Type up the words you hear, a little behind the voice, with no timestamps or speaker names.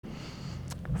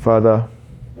Father,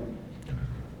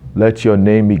 let your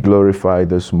name be glorified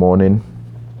this morning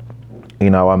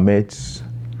in our midst.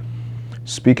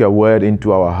 Speak a word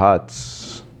into our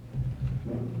hearts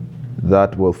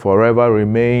that will forever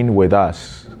remain with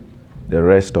us the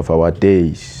rest of our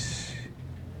days.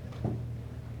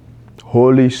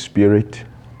 Holy Spirit,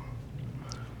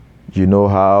 you know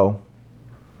how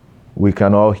we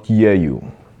can all hear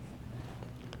you.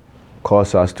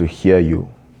 Cause us to hear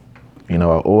you in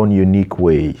our own unique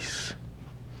ways.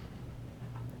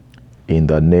 In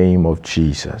the name of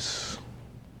Jesus.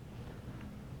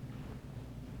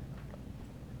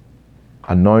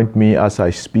 Anoint me as I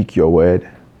speak your word,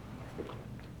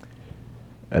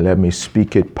 and let me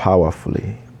speak it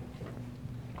powerfully,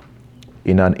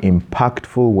 in an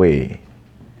impactful way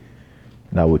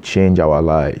that will change our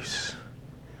lives.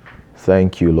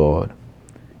 Thank you, Lord.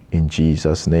 In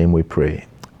Jesus' name we pray.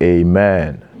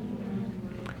 Amen.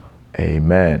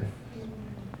 Amen.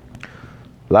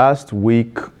 Last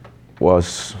week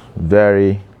was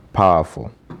very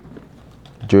powerful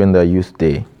during the youth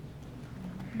day.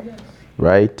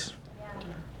 Right? It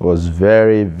was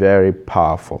very, very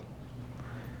powerful.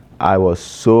 I was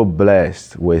so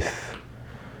blessed with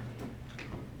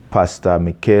Pastor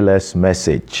Michaela's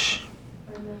message.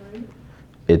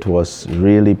 It was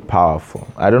really powerful.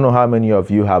 I don't know how many of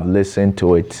you have listened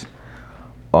to it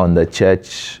on the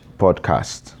church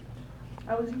podcast.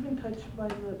 I was even touched by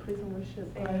the praise and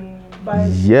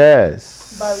worship.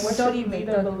 Yes. By worship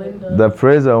leader Belinda. The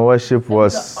praise and worship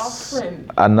was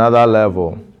another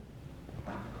level.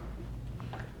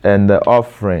 And the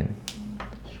offering.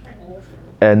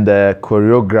 And the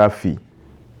choreography.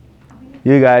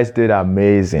 You guys did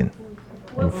amazing.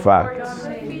 In fact,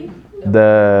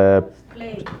 the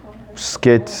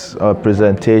skit or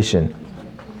presentation,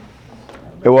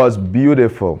 it was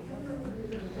beautiful.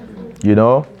 You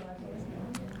know?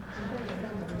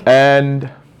 And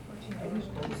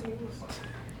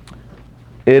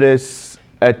it is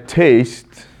a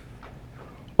taste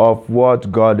of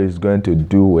what God is going to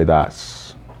do with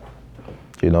us.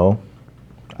 You know?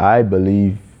 I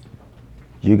believe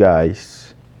you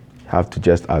guys have to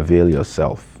just avail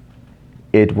yourself.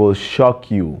 It will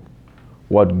shock you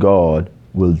what God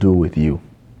will do with you.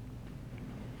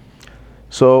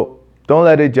 So don't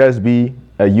let it just be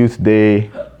a youth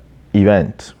day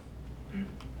event.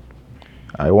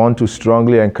 I want to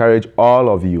strongly encourage all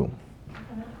of you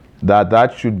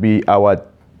that should be our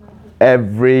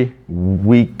every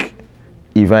week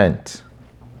event.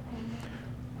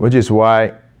 Which is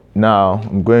why now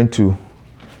I'm going to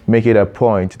make it a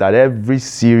point that every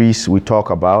series we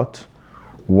talk about,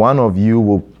 one of you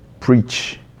will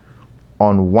preach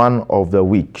on one of the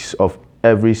weeks of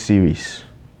every series,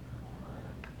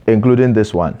 including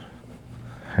this one.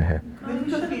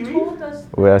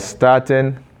 We are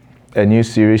starting a new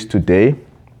series today,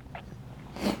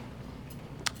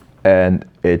 and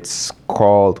it's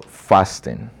called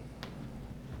Fasting.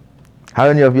 How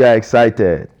many of you are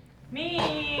excited?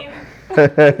 Me!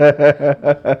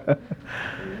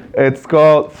 It's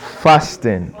called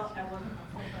Fasting.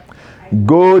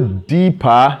 Go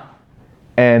deeper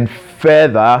and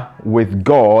further with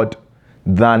God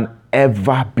than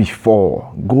ever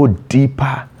before. Go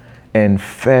deeper and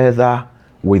further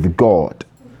with God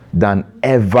than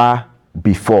ever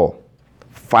before.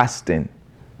 Fasting.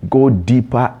 Go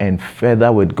deeper and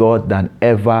further with God than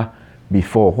ever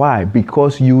before. Why?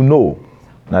 Because you know,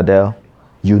 Nadel,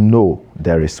 you know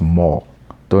there is more,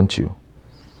 don't you?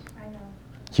 I know.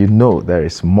 You know there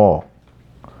is more.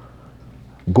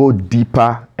 Go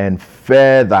deeper and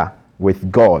further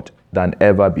with God than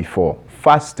ever before.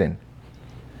 Fasting.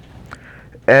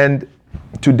 And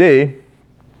today,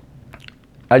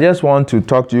 I just want to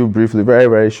talk to you briefly, very,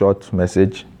 very short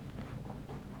message.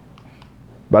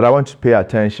 But I want to pay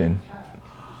attention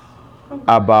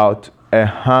about a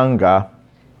hunger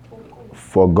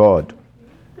for God.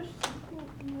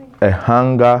 A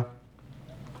hunger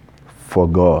for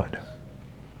God.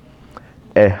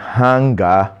 A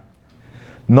hunger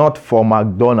not for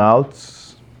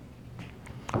McDonald's,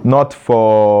 not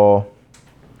for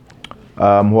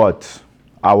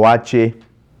awache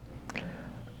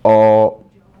or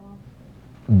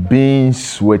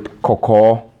beans with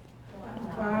cocoa.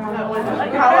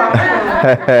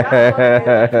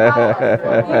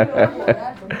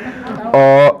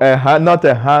 Or not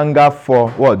a hunger for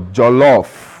what?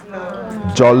 Jollof.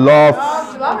 Jollof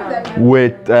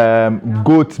with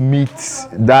goat meat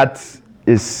that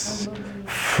is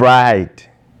fried.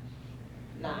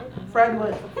 Fried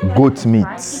what? Goat meat.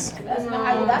 That's not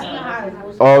how it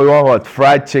was. Or you want what?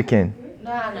 Fried chicken.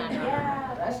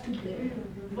 That's too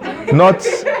big.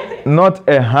 Not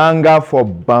a hunger for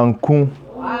banku.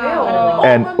 Wow.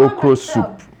 and okra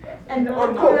soup. And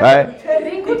Right?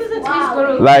 Rinko doesn't taste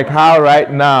good. Like how right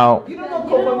now, You don't know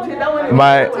kokomte. That one is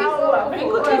my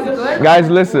Rinko tastes good. guys,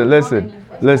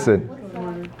 listen.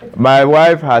 My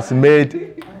wife has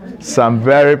made some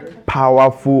very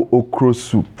powerful okra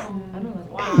soup.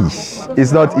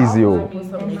 It's not easy. Oh.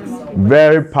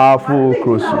 Very powerful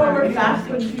okra soup.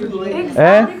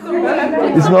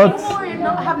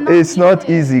 It's not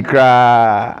easy,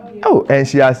 cry. Oh, and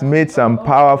she has made some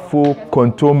powerful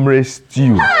contomere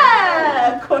stew.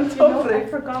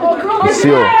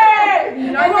 So,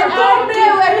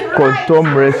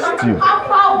 contomere stew.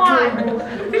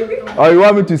 Or you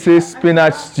want me to say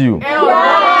spinach stew?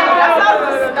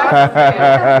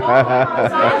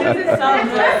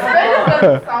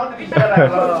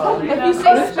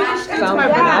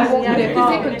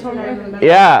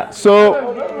 Yeah,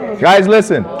 so guys,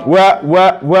 listen.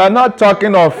 We're not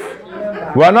talking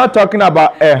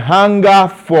about a hunger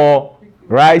for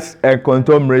rice and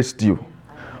contomere stew.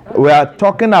 We are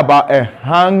talking about a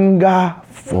hunger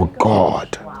for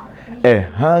God. A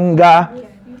hunger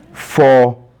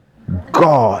for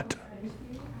God.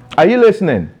 Are you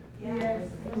listening?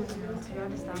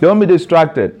 Don't be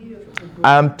distracted.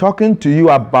 I'm talking to you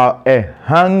about a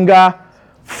hunger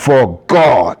for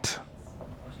God.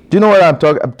 Do you know what I'm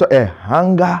talking about? A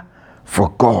hunger for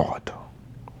God.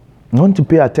 You want to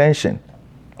pay attention.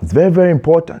 It's very, very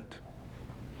important.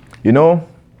 You know,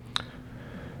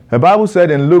 the Bible said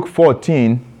in Luke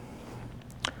 14,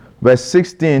 verse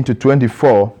 16 to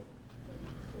 24,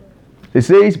 it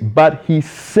says, "But he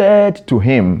said to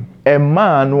him, a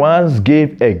man once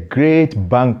gave a great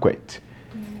banquet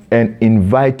and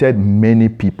invited many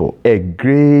people." A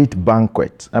great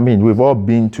banquet. I mean, we've all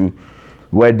been to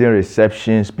wedding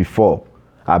receptions before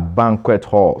at banquet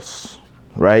halls,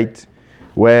 right?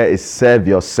 Where it's serve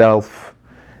yourself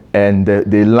and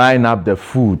they line up the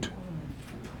food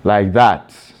like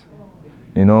that.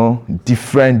 You know,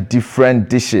 different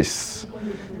dishes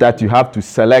that you have to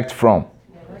select from.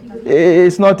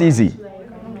 It's not easy,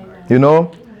 you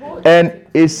know. And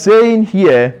it's saying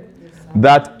here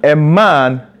that a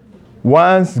man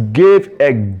once gave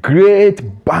a great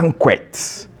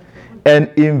banquet and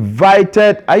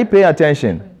invited, are you paying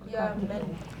attention? Yeah.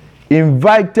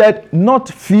 Invited not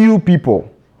few people,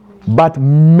 but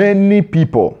many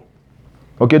people.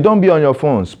 Okay, don't be on your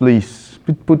phones, please.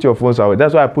 Put your phones away.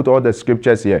 That's why I put all the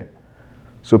scriptures here.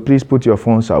 So please put your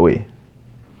phones away.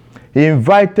 He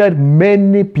invited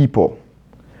many people.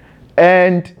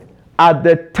 And at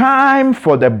the time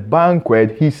for the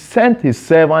banquet, he sent his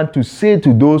servant to say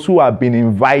to those who have been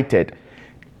invited,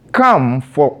 "Come,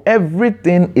 for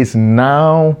everything is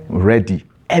now ready."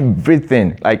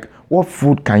 Everything. Like, what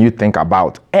food can you think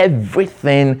about?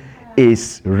 Everything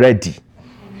is ready.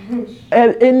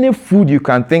 Any food you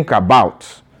can think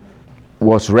about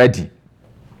was ready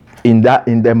in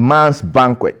the man's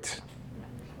banquet.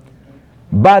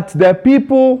 But the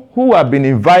people who have been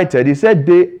invited, he said,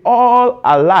 they all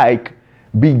alike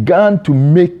began to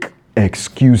make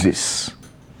excuses.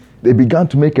 They began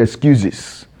to make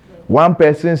excuses. One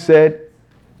person said,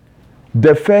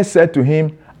 the first said to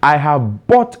him, "I have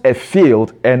bought a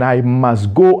field and I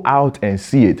must go out and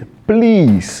see it.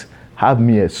 Please have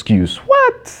me excuse."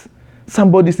 What?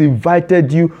 Somebody's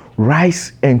invited you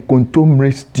rice and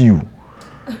contomere stew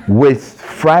with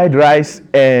fried rice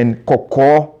and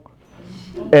cocoa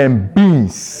and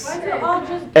beans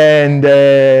and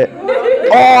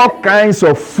all kinds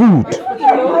of food.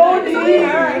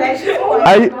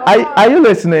 Are you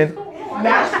listening?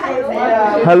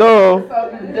 Hello?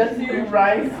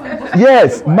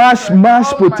 Yes,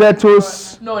 mashed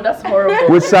potatoes. No, that's horrible.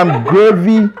 With some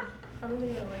gravy.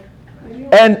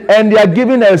 And they are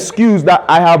giving an excuse that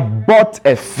I have bought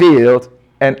a field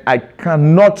and I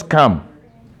cannot come.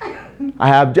 I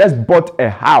have just bought a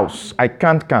house. I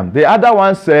can't come. The other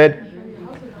one said,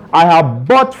 "I have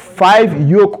bought 5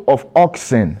 yoke of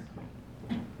oxen."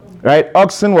 Right?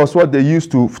 Oxen was what they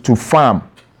used to farm.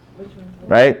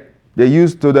 Right?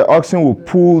 The oxen will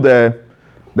pull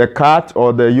the cart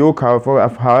or the yoke,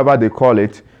 however they call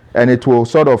it, and it will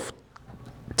sort of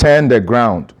turn the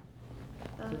ground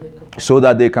so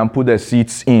that they can put the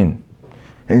seeds in.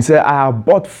 And he said, "I have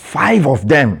bought 5 of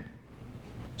them."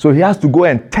 So he has to go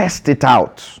and test it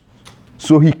out.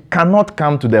 So he cannot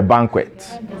come to the banquet.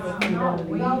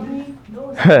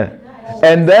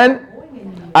 And then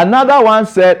another one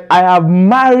said, "I have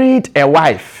married a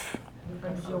wife."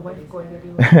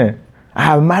 I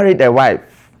have married a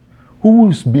wife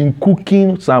who's been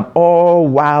cooking some all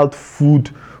wild food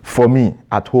for me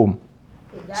at home.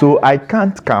 So I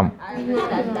can't come.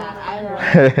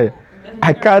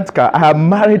 I can't come. I have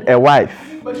married a wife.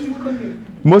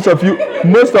 Most of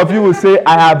you will say,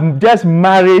 I have just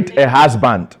married a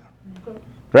husband.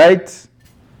 Right?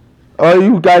 Or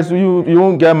you guys, you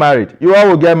won't get married. You all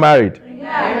will get married.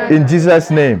 In Jesus'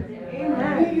 name.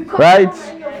 Right?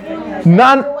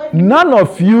 None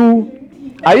of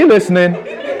you, are you listening?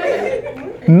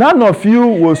 None of you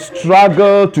will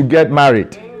struggle to get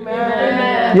married.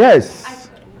 Yes.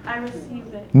 I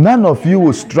receive it. None of you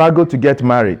will struggle to get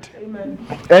married.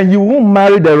 And you won't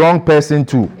marry the wrong person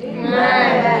too.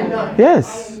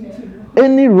 Yes.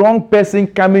 Any wrong person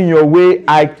coming your way,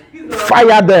 I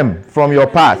fire them from your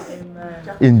path.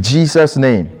 In Jesus'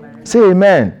 name. Say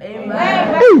amen.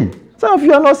 Hey, some of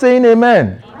you are not saying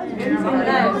amen.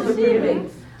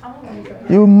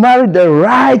 You marry the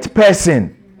right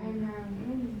person.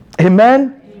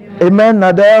 Amen. Amen,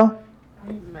 Nadel.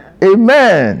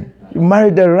 Amen. You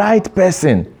marry the right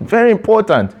person. Very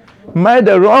important. Marry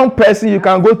the wrong person, you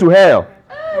can go to hell.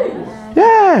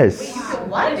 Yes.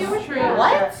 What?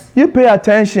 What? You pay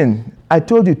attention. I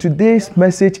told you today's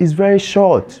message is very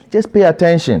short. Just pay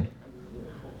attention.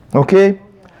 Okay?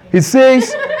 He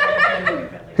says,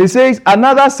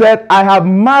 another said, I have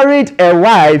married a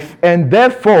wife and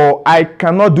therefore I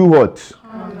cannot do what?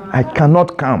 I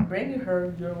cannot come. Bring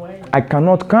her your way. I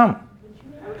cannot come.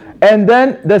 And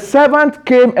then the servant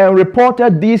came and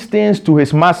reported these things to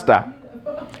his master.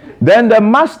 Then the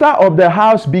master of the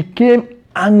house became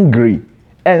angry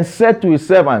and said to his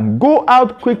servant, go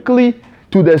out quickly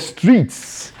to the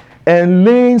streets and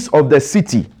lanes of the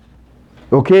city,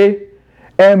 okay,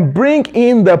 and bring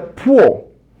in the poor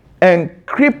and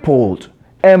crippled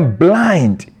and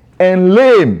blind and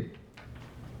lame.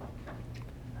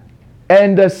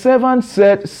 And the servant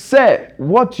said, sir,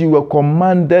 what you were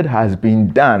commanded has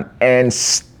been done, and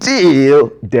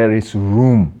still there is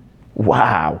room.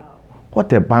 Wow.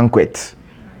 What a banquet.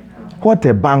 What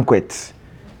a banquet.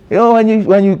 You know,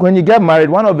 when you get married,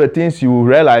 one of the things you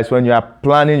realize when you are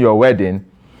planning your wedding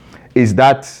is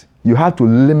that you have to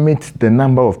limit the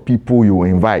number of people you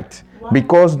invite.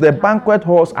 Because the banquet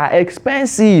halls are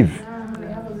expensive.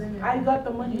 I got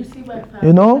the money. You see my family.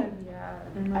 You know?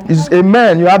 It's,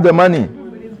 amen, you have the money.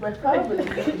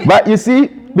 But you see,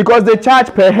 because they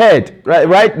charge per head,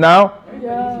 right now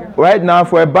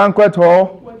for a banquet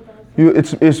hall,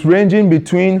 it's ranging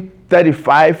between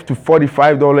 $35 to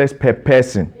 $45 per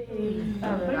person.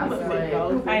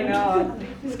 I know.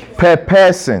 Per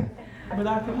person.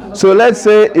 So let's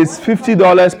say it's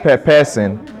 $50 per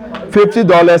person.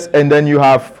 $50, and then you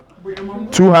have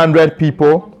 200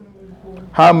 people.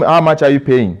 How much are you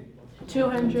paying?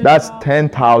 200. That's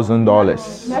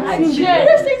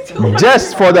 $10,000.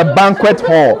 Just for the banquet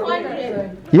hall.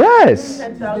 Yes.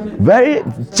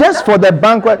 Just for the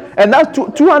banquet. And that's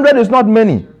 200 is not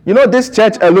many. You know, this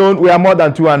church alone, we are more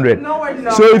than 200. No, we're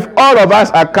not. So if all of us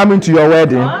are coming to your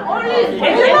wedding,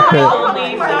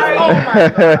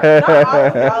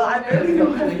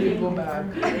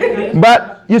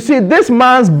 but you see, this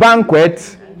man's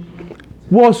banquet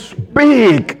was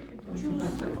big.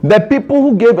 The people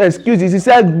who gave excuses, he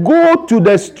said, go to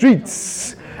the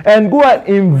streets and go and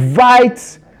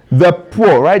invite the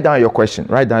poor. Write down your question.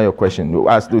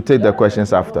 We'll take the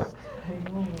questions after.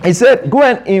 He said, go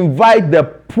and invite the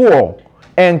poor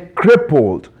and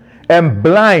crippled and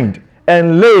blind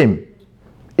and lame.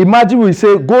 Imagine we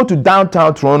say, go to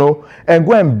downtown Toronto and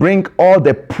go and bring all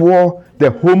the poor, the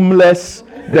homeless,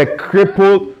 the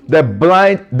crippled, the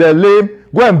blind, the lame.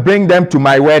 Go and bring them to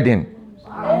my wedding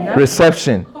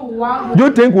reception. Do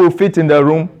you think we'll fit in the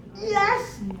room?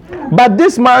 Yes. But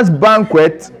this man's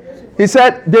banquet, he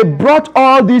said, they brought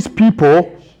all these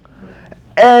people,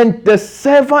 and the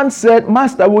servant said,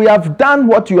 Master, we have done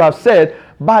what you have said,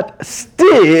 but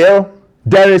still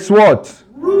there is what?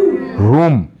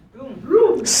 Room.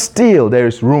 Still there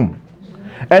is room.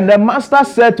 And the master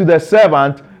said to the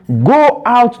servant, go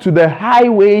out to the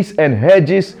highways and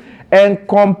hedges and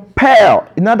compel,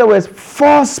 in other words,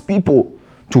 force people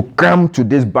to come to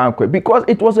this banquet, because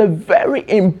it was a very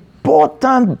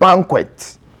important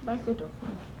banquet.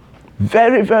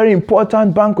 Very, very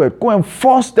important banquet. Go and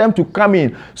force them to come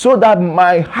in so that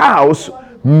my house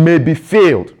may be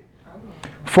filled.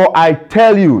 For I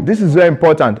tell you, this is very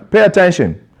important. Pay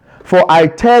attention. For I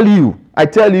tell you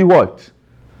what?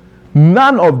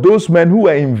 None of those men who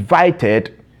were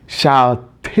invited shall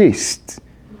taste.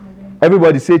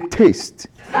 Everybody say taste.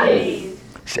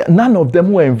 None of them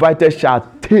who were invited shall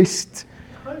taste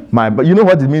but you know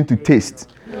what it means to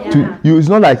taste? Yeah. It's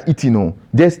not like eating, no,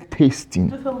 just tasting.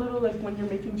 Just a little like when you're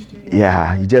making stew.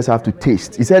 Yeah, you just have to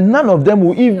taste. He said none of them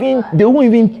won't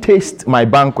even taste my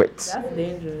banquets. That's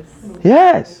dangerous.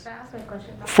 Yes.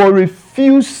 For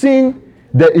refusing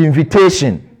the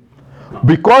invitation.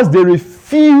 Because they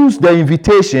refused the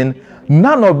invitation,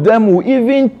 none of them will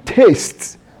even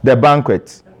taste the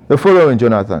banquet. The following,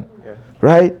 Jonathan. Yeah.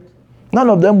 Right? None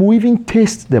of them will even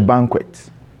taste the banquet.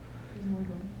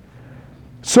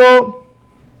 So,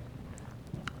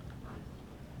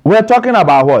 we're talking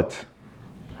about what?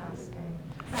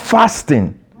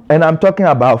 Fasting. And I'm talking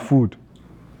about food.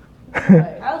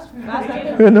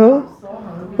 You know?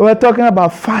 We're talking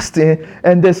about fasting,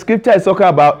 and the scripture is talking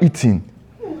about eating.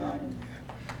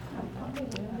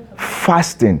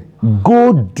 Fasting.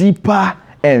 Go deeper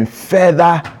and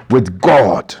further with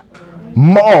God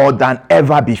more than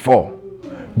ever before.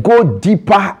 Go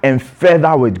deeper and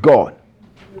further with God.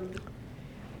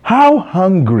 How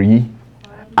hungry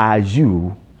are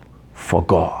you for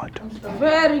God?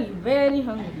 Very, very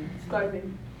hungry.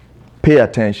 Starving. Pay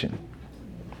attention.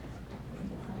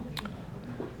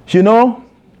 You know,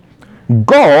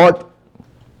 God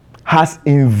has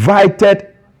invited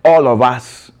all of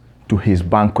us to his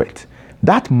banquet.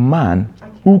 That man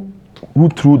who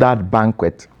threw that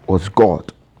banquet was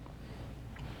God.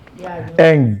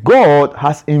 And God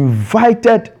has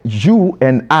invited you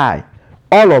and I,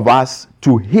 all of us,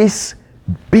 to his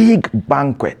big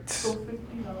banquet.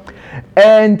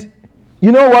 And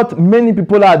you know what many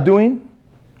people are doing?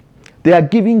 They are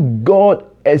giving God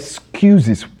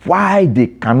excuses why they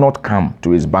cannot come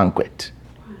to his banquet.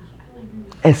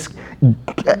 A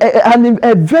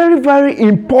very, very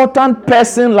important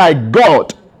person like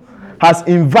God has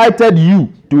invited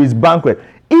you to his banquet.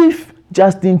 If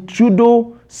Justin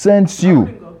Trudeau sends you,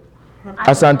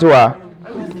 Asantua,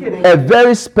 a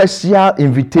very special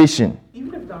invitation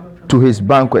to his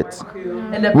banquet,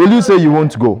 will you say you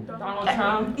won't go?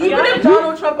 Even if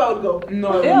Donald Trump, I would go.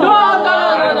 No. No.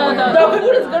 The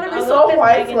food is gonna be so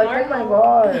white. Like, oh my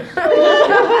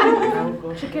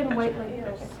gosh. Chicken white like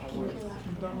this.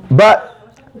 But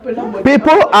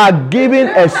people are giving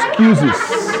excuses.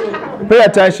 Pay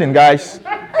attention, guys.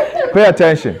 Pay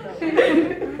attention.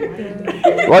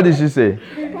 What did she say?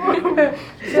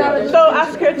 So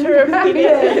ask her to repeat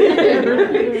it.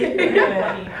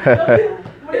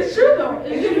 It's true though.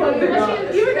 Even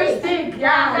the steak.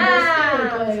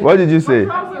 Yeah. What did you say?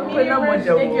 All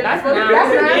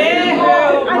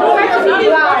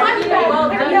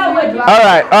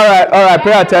right.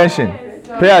 Pay attention.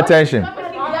 Pay attention.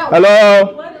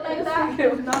 Hello?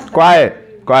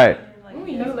 Quiet.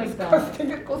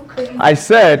 I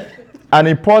said an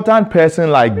important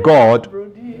person like God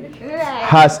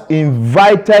has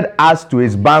invited us to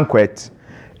his banquet,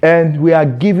 and we are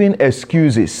giving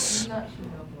excuses.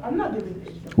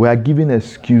 We are giving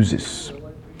excuses.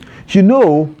 You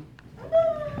know,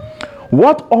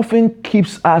 what often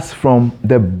keeps us from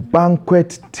the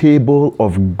banquet table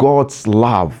of God's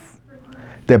love,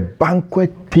 the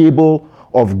banquet table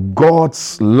of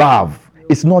God's love,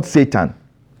 is not Satan.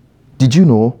 Did you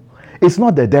know? It's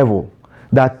not the devil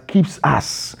that keeps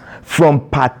us from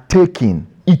partaking,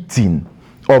 eating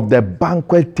of the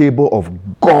banquet table of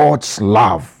God's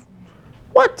love.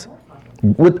 What?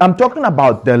 I'm talking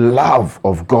about the love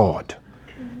of God.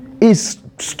 It's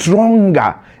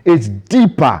stronger, it's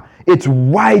deeper, it's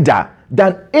wider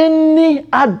than any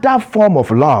other form of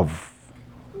love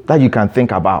that you can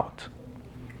think about.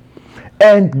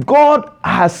 And God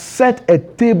has set a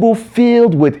table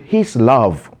filled with his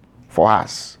love for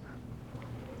us.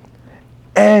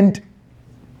 And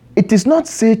it is not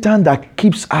Satan that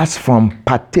keeps us from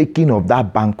partaking of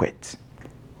that banquet.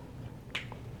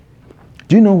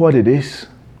 Do you know what it is?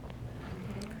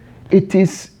 It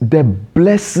is the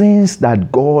blessings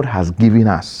that God has given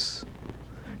us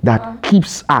that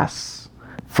keeps us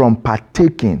from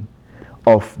partaking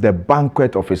of the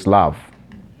banquet of his love.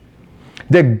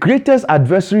 The greatest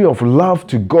adversary of love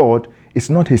to God is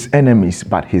not his enemies,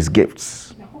 but his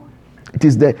gifts. It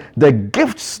is the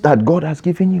gifts that God has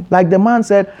given you. Like the man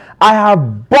said, I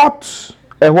have bought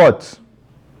a what?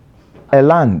 A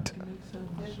land.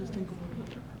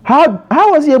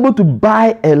 How was he able to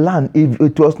buy a land if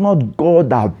it was not God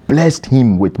that blessed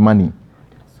him with money?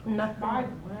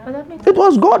 It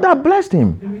was God that blessed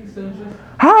him.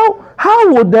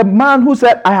 How would the man who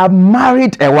said, I have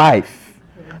married a wife,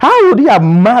 how would he have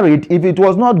married if it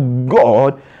was not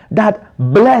God that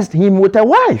blessed him with a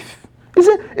wife?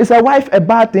 Is a wife a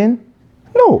bad thing?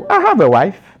 No, I have a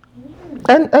wife.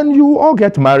 And you all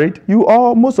get married.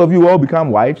 Most of you all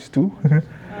become wives too.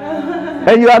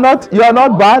 And you are not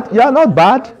bad. You are not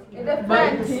bad.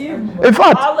 In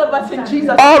fact, All of us in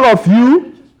Jesus. all of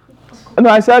you. No,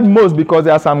 I said most because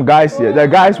there are some guys here. The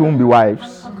guys won't be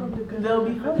wives.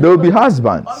 They will be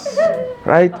husbands.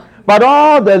 Right? But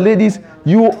all the ladies,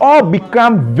 you all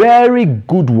become very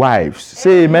good wives.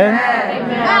 Say amen.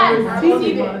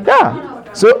 Yeah.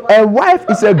 So a wife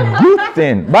is a good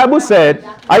thing. Bible said,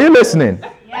 are you listening?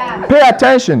 Pay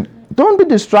attention. Don't be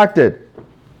distracted.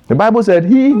 The Bible said,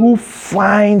 he who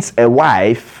finds a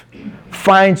wife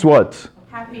finds what?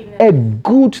 Happiness. A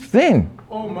good thing.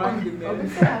 Oh my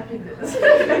goodness.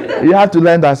 You have to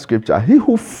learn that scripture. He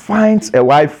who finds a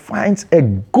wife finds a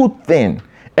good thing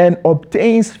and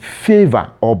obtains favor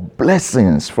or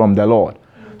blessings from the Lord.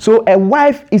 So a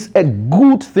wife is a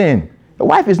good thing. A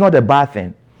wife is not a bad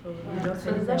thing.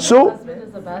 So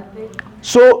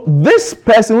this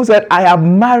person who said, I have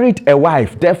married a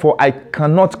wife, therefore I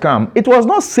cannot come. It was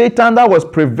not Satan that was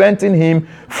preventing him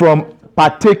from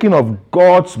partaking of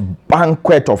God's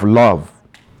banquet of love.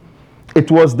 It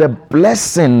was the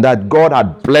blessing that God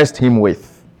had blessed him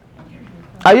with.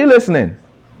 Are you listening?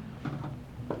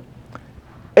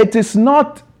 It is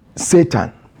not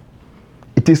Satan.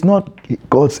 It is not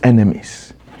God's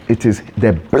enemies. It is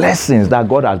the blessings that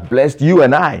God has blessed you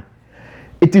and I.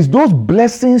 It is those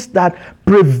blessings that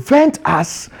prevent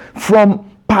us from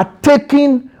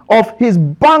partaking of his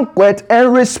banquet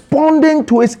and responding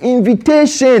to his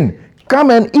invitation.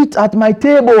 Come and eat at my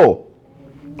table.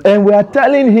 And we are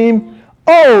telling him,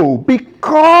 oh,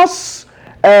 because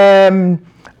I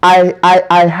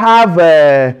have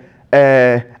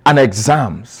an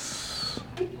exams.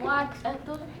 What?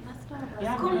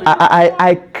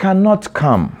 I cannot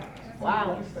come.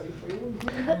 Wow.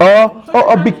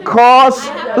 Or because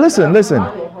listen.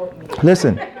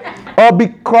 Or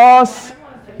because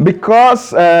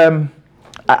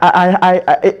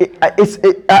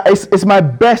it's my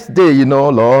birthday, you know,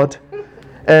 Lord,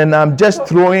 and I'm just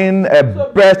throwing a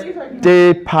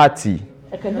birthday party,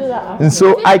 and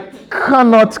so I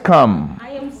cannot come.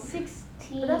 I am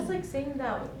 16. But that's like saying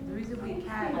that the reason we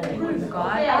can't is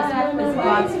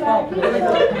God's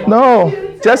fault. No,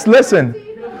 just listen.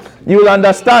 You will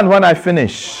understand when I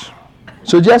finish.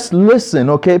 So just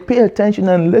listen, okay? Pay attention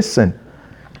and listen.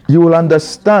 You will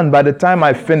understand by the time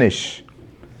I finish.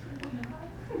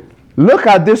 Look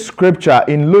at this scripture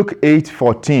in Luke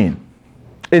 8:14.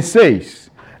 It says,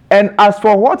 and as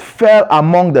for what fell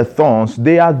among the thorns,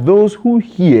 they are those who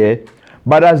hear,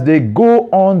 but as they go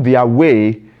on their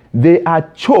way, they are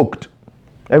choked.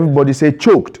 Everybody say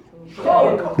choked.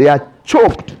 They are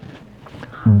choked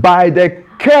by the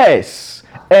cares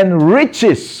and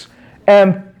riches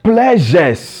and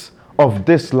pleasures of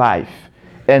this life,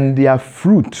 and their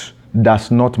fruit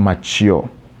does not mature.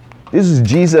 This is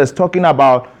Jesus talking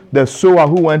about the sower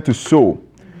who went to sow.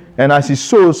 And as he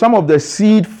sowed, some of the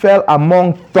seed fell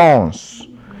among thorns.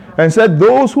 And said,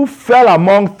 those who fell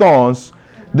among thorns,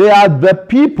 they are the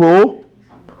people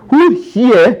who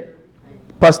hear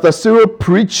Pastor Cyril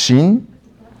preaching.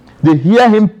 They hear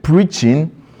him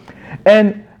preaching,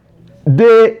 and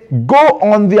they go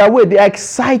on their way. They are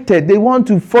excited. They want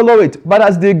to follow it. But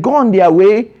as they go on their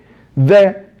way,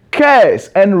 the cares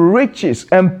and riches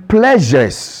and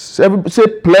pleasures. Say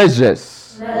pleasures.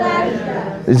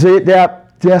 Say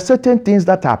there are certain things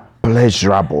that are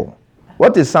pleasurable.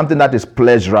 What is something that is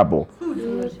pleasurable?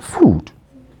 Food.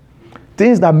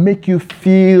 Things that make you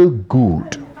feel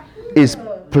good is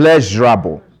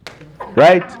pleasurable.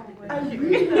 Right?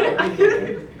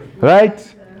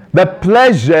 Right? The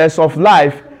pleasures of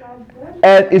life,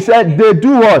 and it said they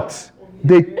do what?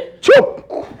 They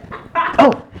choke.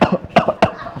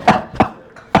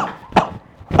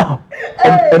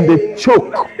 And they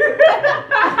choke.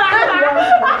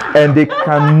 And they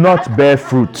cannot bear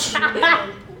fruit.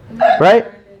 Right?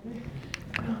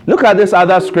 Look at this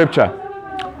other scripture.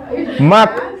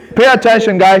 Mark, pay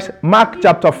attention, guys. Mark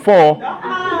chapter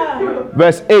 4,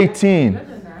 verse 18.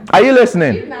 Are you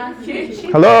listening?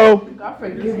 Hello?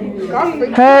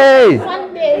 Hey!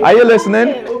 Are you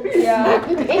listening?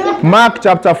 Mark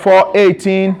chapter 4,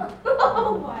 18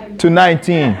 to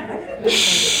 19.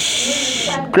 Shh.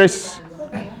 Chris,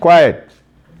 quiet.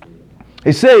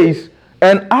 It says,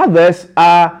 and others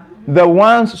are the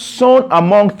ones sown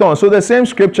among thorns. So the same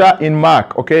scripture in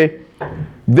Mark, okay?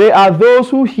 They are those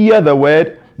who hear the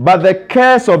word, but the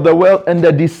cares of the world and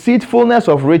the deceitfulness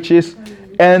of riches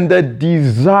and the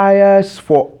desires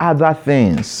for other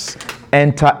things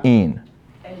enter in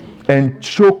and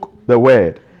choke the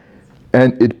word,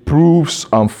 and it proves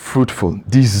unfruitful.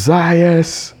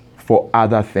 Desires for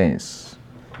other things.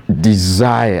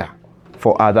 Desire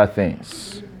for other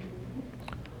things.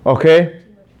 Okay?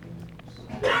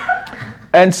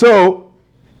 And so,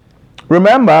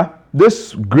 remember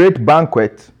this great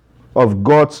banquet of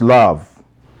God's love.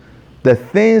 The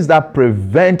things that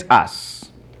prevent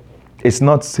us, it's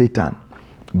not Satan,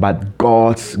 but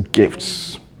God's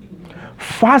gifts.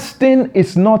 Fasting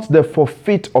is not the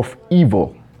forfeit of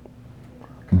evil,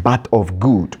 but of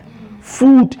good.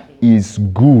 Food is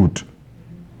good.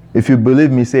 If you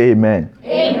believe me, say amen.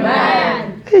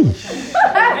 Amen. Hey.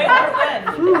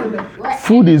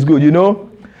 Food is good. You know,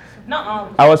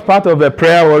 I was part of a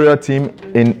prayer warrior team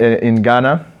in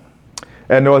Ghana.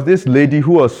 And there was this lady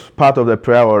who was part of the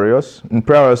prayer warriors. In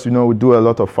prayer warriors, you know, we do a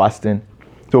lot of fasting.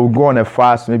 So we go on a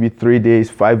fast, maybe 3 days,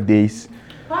 5 days,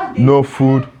 no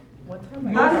food.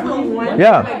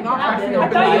 Yeah.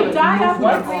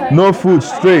 No food,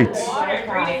 straight.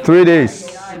 3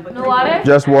 days. No water?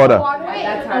 Just water.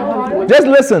 Just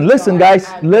listen,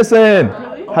 guys. Listen.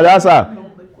 Hadassah.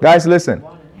 Guys, listen.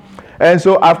 And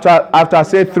so after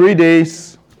say 3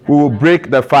 days, we will break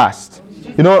the fast.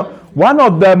 You know, one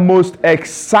of the most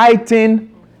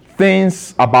exciting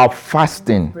things about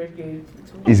fasting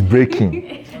is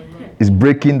breaking. Is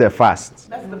breaking the fast.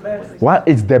 That's the best. What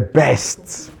is the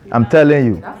best? I'm telling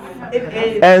you. It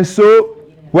is. And so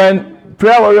when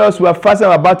prayer warriors were fasting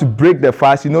about to break the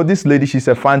fast, you know, this lady, she's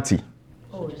a fancy.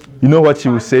 You know what she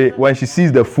will say when she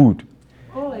sees the food?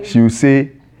 She will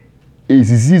say,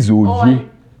 Ezizi zoye.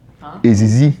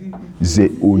 Ezizi ze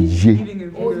oye.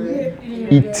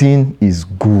 Eating is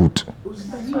good.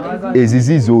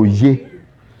 Ezizi zoye.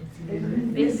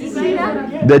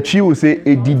 The tree will say,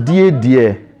 Edidie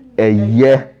die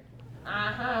eye.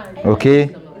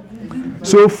 Okay?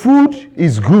 So food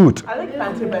is good. I like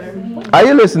fancy better. Are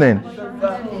you listening?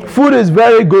 Food is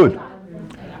very good.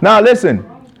 Now listen,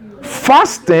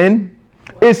 fasting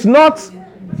is not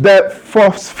the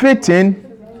forfeiting.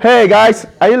 Hey guys,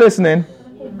 are you listening?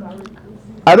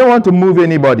 I don't want to move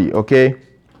anybody, okay?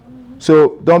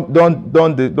 So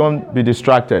don't be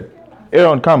distracted.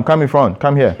 Aaron, come in front.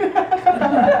 Come here.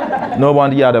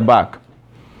 Nobody at the back.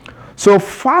 So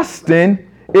fasting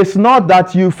is not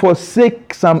that you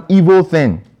forsake some evil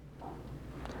thing.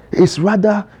 It's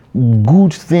rather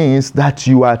good things that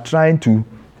you are trying to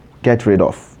get rid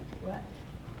of.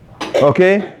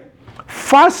 Okay?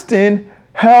 Fasting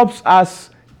helps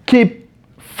us keep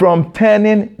from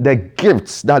turning the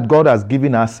gifts that God has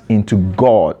given us into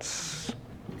gods.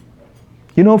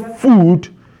 You know, food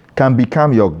can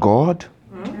become your God.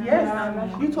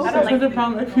 Yes. You told me 100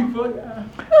 pound like people.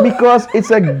 Because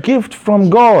it's a gift from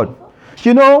God.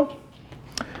 You know,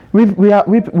 we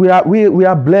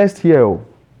are blessed here.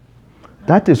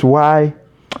 That is why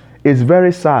it's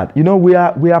very sad. You know, we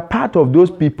are part of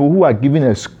those people who are giving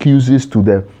excuses to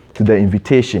the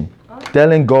invitation,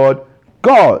 telling God,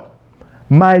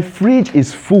 my fridge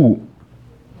is full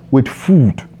with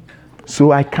food,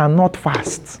 so I cannot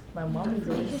fast.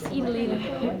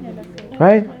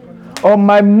 Right? Or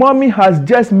my mommy has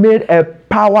just made a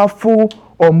powerful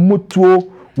omutuo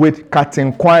with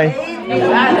cutting kwai.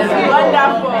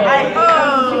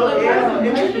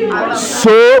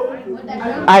 So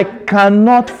I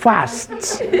cannot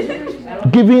fast.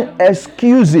 Giving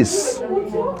excuses.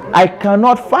 I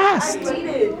cannot fast.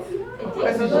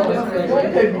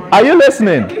 Are you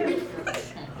listening?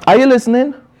 Are you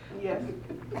listening?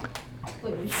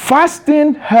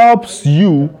 Fasting helps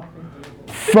you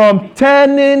from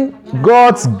turning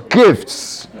God's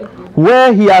gifts,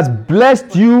 where He has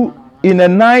blessed you in a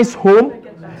nice home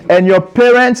and your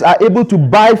parents are able to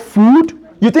buy food.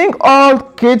 You think all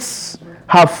kids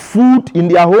have food in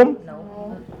their home?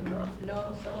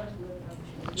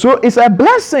 So it's a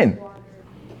blessing.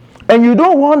 And you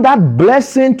don't want that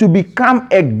blessing to become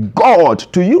a God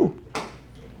to you.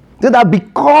 So that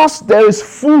because there is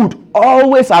food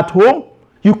always at home,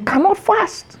 you cannot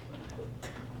fast.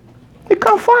 You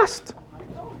can't fast.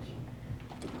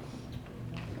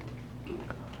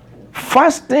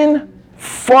 Fasting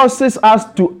forces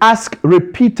us to ask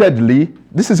repeatedly,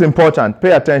 this is important,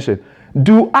 pay attention.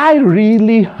 Do I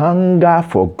really hunger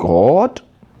for God?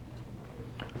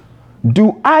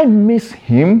 Do I miss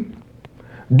Him?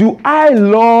 Do I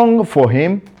long for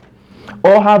Him?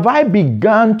 Or have I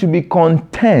begun to be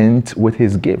content with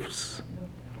His gifts?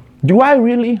 Do I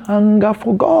really hunger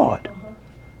for God?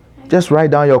 Just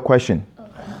write down your question.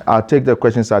 I'll take the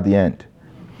questions at the end.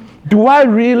 Do I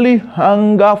really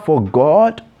hunger for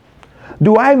God?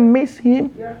 Do I miss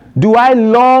Him? Do I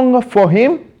long for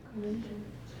Him?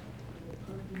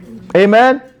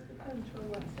 Amen?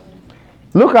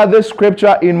 Look at this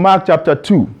scripture in Mark chapter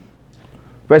 2,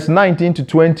 verse 19 to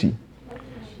 20.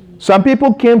 Some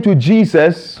people came to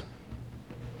Jesus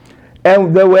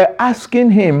and they were asking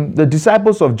Him, the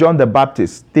disciples of John the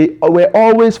Baptist, they were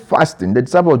always fasting. The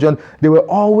disciples of John, they were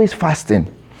always fasting.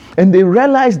 And they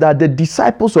realized that the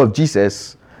disciples of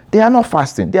Jesus, they are not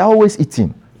fasting. They are always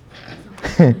eating.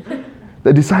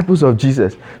 The disciples of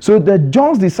Jesus. So the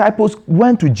John's disciples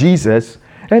went to Jesus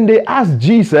And they asked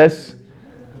Jesus,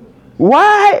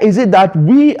 why is it that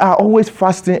we are always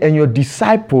fasting and your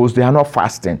disciples, they are not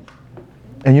fasting?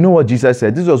 And you know what Jesus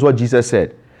said? This was what Jesus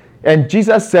said. And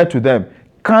Jesus said to them,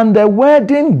 can the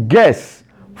wedding guests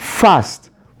fast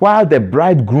while the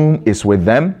bridegroom is with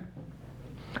them?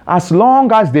 As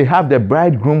long as they have the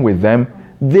bridegroom with them,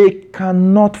 they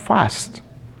cannot fast.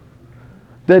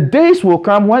 The days will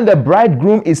come when the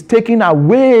bridegroom is taken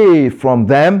away from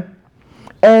them,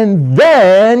 and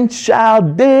then shall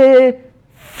they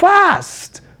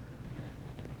fast.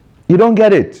 You don't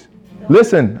get it?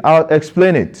 Listen, I'll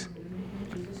explain it.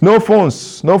 No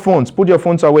phones, no phones. Put your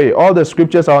phones away. All the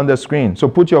scriptures are on the screen, so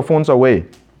put your phones away.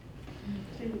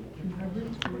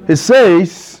 It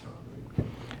says,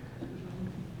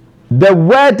 the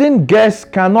wedding guests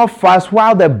cannot fast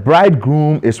while the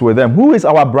bridegroom is with them. Who is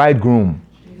our bridegroom?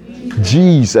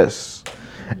 Jesus.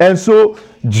 And so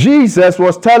Jesus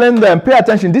was telling them, pay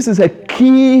attention, this is a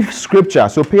key scripture,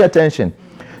 so pay attention.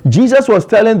 Jesus was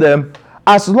telling them,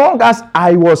 as long as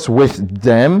I was with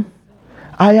them,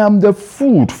 I am the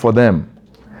food for them.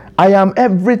 I am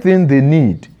everything they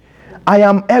need. I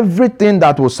am everything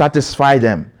that will satisfy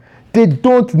them. They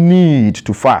don't need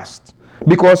to fast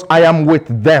because I am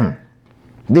with them.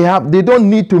 They don't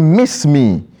need to miss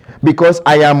me because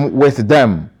I am with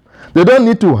them. They don't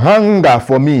need to hunger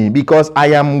for me because I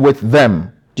am with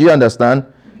them. Do you understand?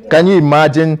 Can you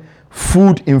imagine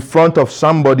food in front of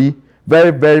somebody,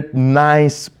 very, very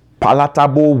nice,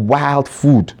 palatable, wild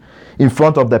food in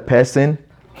front of the person,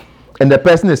 and the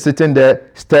person is sitting there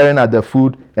staring at the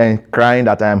food and crying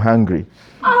that I am hungry?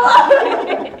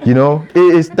 You know,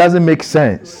 it doesn't make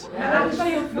sense. Do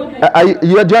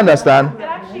you understand? It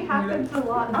actually happens a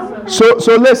lot.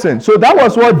 So listen. So that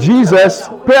was what Jesus,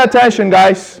 pay attention,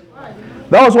 guys.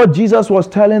 That was what Jesus was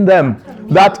telling them,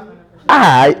 that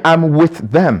I am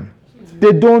with them.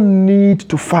 They don't need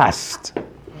to fast.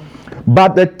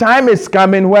 But the time is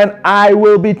coming when I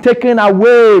will be taken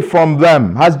away from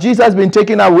them. Has Jesus been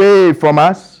taken away from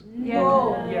us?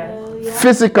 Yes.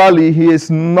 Physically, he is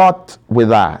not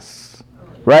with us,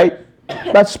 right?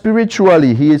 But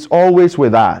spiritually, he is always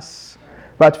with us.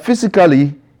 But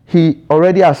physically, he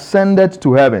already ascended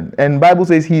to heaven. And the Bible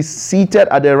says he's seated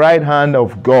at the right hand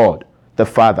of God, the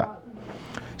Father.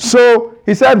 So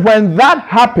he said, when that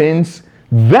happens,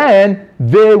 then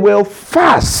they will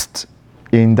fast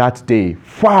in that day.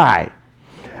 Why?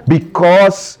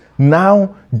 Because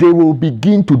now they will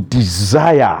begin to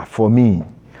desire for me.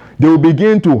 They will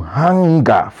begin to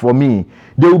hunger for me.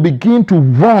 They will begin to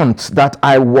want that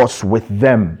I was with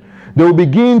them. They will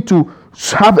begin to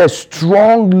have a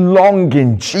strong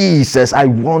longing. Jesus, I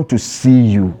want to see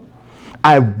you.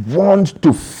 I want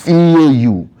to feel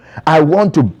you. I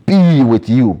want to be with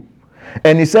you.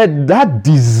 And he said that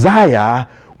desire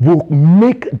will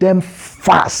make them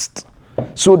fast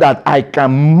so that I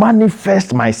can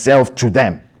manifest myself to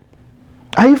them.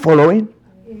 Are you following?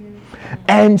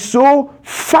 And so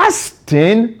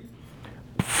fasting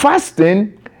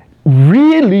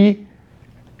really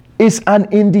is an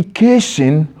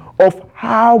indication of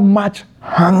how much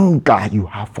hunger you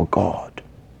have for God.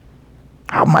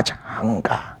 How much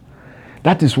hunger.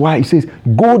 That is why it says,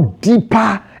 go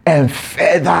deeper and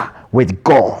further with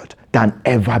God than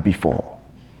ever before.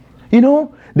 You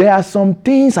know, there are some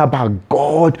things about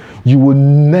God you will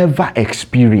never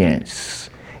experience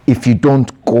if you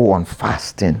don't go on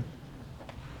fasting.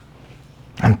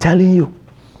 I'm telling you.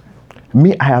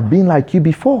 Me, I have been like you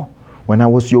before. When I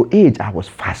was your age, I was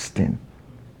fasting.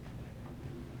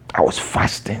 I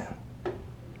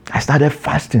started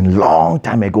fasting long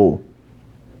time ago.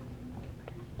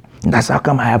 And that's how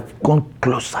come I have gone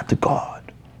closer to God.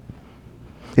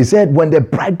 He said, when the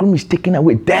bridegroom is taken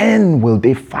away, then will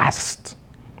they fast.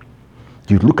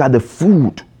 You look at the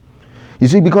food. You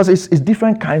see, because it's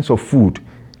different kinds of food.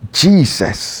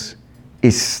 Jesus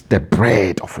is the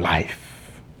bread of life.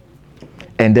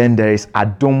 And then there is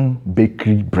Adom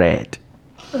bakery bread.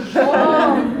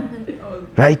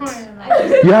 Right?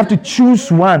 You have to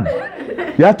choose one.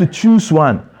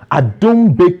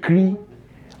 Adom bakery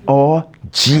or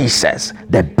Jesus,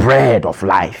 the bread of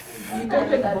life. You can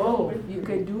pick both. You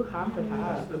can do half and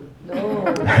half.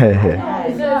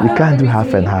 You can't do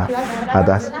half and half.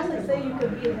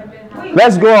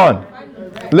 Let's go on.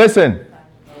 Listen.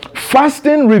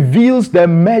 Fasting reveals the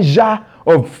measure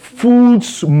of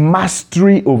food's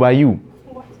mastery over you.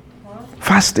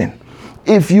 Fasting.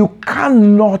 If you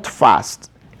cannot fast,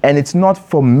 and it's not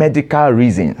for medical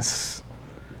reasons,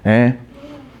 and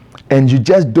you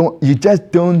just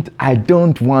don't, I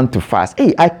don't want to fast.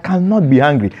 Hey, I cannot be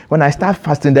hungry. When I start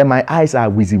fasting, then my eyes are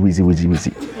wheezy.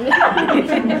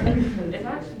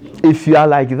 If you are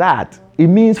like that, it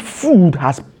means food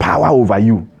has power over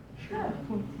you.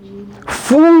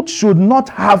 Food should not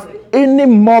have any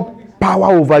more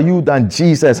power over you than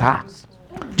Jesus has.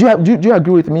 Do you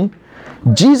agree with me?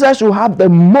 Jesus should have the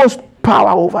most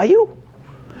power over you.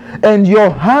 And your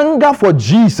hunger for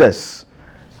Jesus,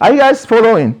 are you guys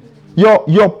following?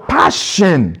 Your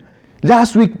passion.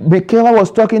 Last week, Michaela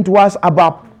was talking to us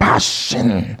about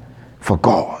passion for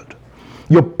God.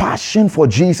 Your passion for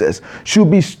Jesus should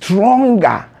be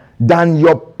stronger than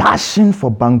your passion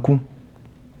for Banku.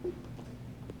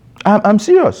 I'm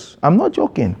serious. I'm not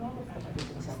joking.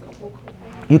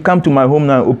 You come to my home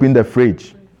now and open the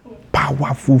fridge.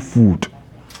 Powerful food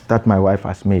that my wife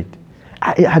has made.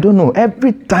 I don't know.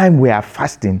 Every time we are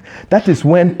fasting, that is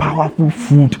when powerful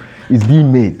food is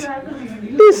being made.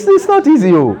 It's not easy.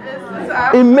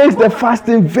 It makes the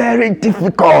fasting very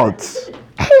difficult.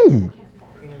 Hey!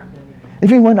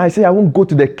 Even when I say I won't go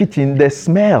to the kitchen, the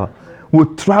smell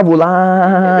will travel to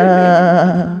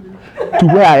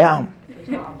where I am.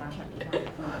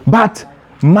 But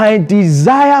my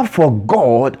desire for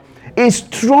God is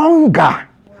stronger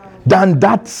than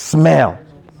that smell.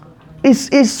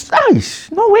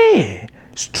 It's no way.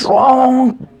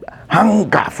 Strong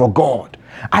hunger for God.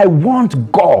 I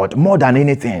want God more than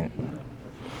anything.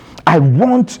 I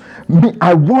want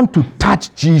to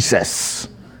touch Jesus.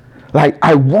 Like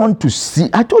I want to see.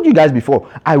 I told you guys before,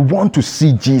 I want to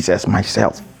see Jesus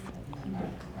myself.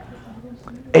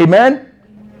 Amen?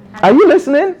 Are you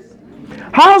listening?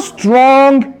 How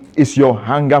strong is your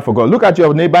hunger for God? Look at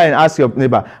your neighbor and ask your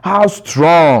neighbor, how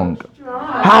strong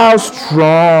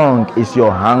is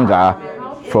your hunger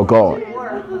for God?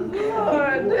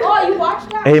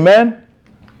 Amen?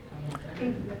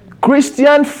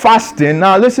 Christian fasting,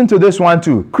 now listen to this one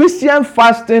too. Christian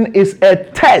fasting is a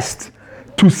test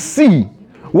to see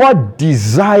what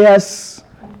desires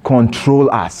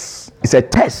control us. It's a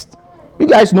test. You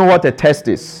guys know what a test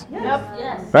is? Yep.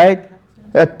 Yes. Right?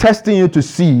 They're testing you to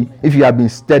see if you have been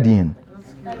studying.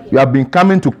 You have been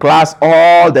coming to class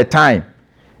all the time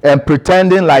and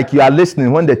pretending like you are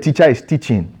listening when the teacher is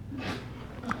teaching.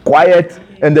 Quiet,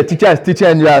 and the teacher is teaching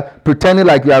and you are pretending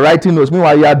like you are writing notes.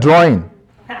 Meanwhile, you are drawing.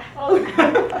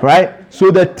 Right?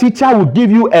 So the teacher will give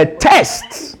you a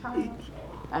test.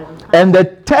 And the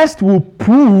test will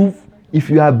prove if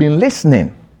you have been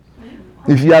listening.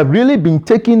 If you have really been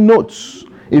taking notes.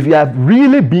 If you have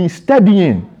really been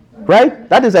studying. Right?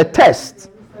 That is a test.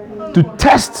 To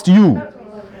test you.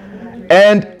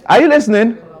 And are you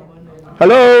listening?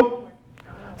 Hello?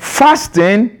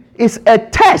 Fasting is a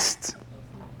test.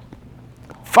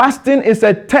 Fasting is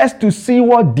a test to see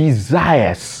what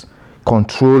desires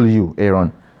control you,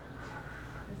 Aaron.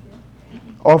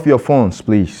 Off your phones,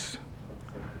 please.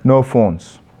 No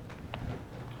phones.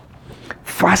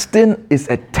 Fasting is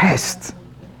a test.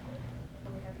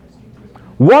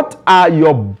 What are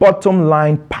your bottom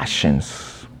line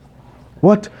passions?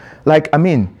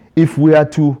 If we are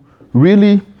to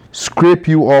really scrape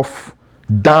you off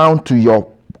down to your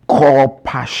core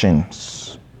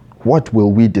passions, what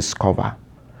will we discover?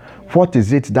 What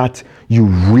is it that you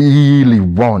really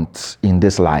want in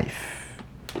this life?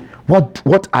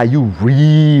 What are you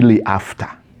really after?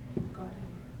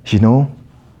 You know?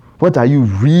 What are you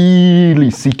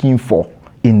really seeking for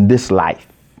in this life?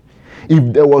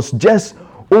 If there was just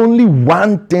only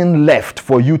one thing left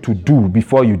for you to do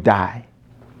before you die,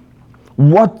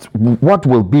 what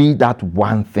will be that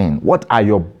one thing? What are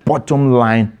your bottom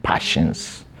line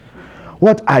passions?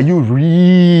 What are you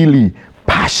really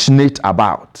passionate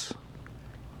about?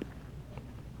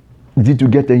 Is it to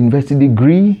get a university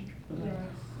degree? Yes.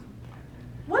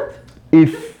 What?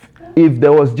 If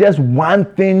there was just one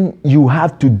thing you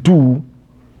have to do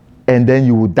and then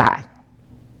you will die,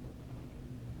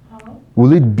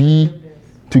 will it be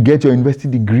to get your university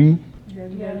degree?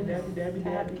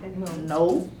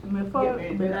 No.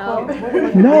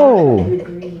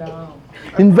 No.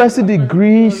 University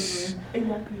degrees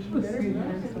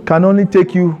can only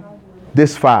take you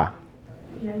this far.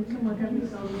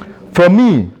 For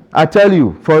me, I tell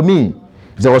you, if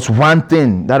there was one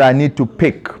thing that I need to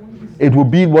pick, it would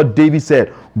be what David said.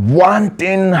 One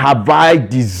thing have I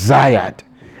desired,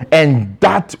 and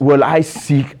that will I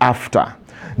seek after,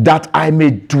 that I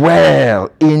may dwell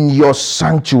in your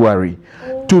sanctuary,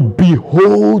 to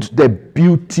behold the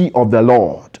beauty of the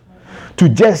Lord, to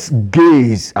just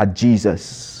gaze at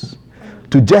Jesus,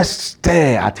 to just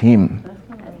stare at him.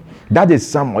 That is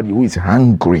somebody who is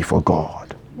hungry for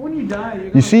God. When you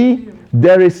die, you see,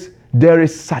 there is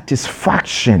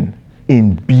satisfaction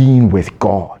in being with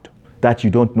God that you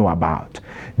don't know about.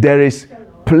 There is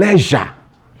pleasure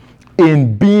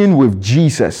in being with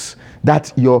Jesus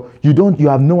that you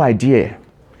have no idea.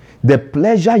 the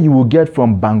pleasure you will get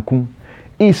from Banku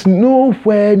is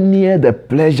nowhere near the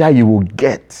pleasure you will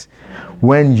get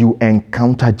when you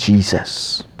encounter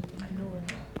Jesus.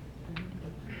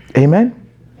 Amen?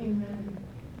 Amen.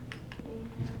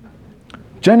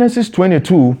 Genesis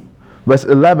 22, verse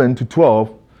 11 to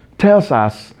 12 tells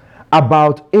us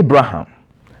about Abraham.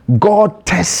 God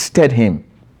tested him.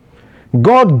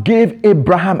 God gave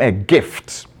Abraham a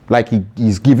gift, like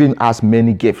he's giving us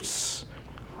many gifts.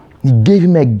 He gave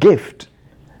him a gift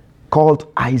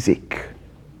called Isaac.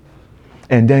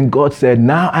 And then God said,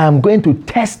 now I am going to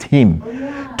test him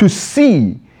to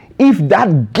see if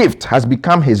that gift has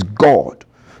become his God,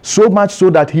 so much so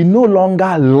that he no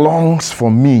longer longs for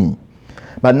me.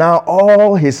 But now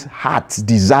all his heart's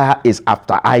desire is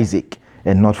after Isaac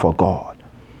and not for God.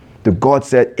 The God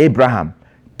said, Abraham,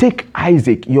 take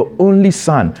Isaac, your only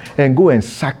son, and go and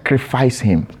sacrifice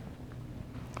him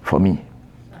for me.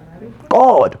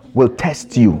 God will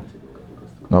test you.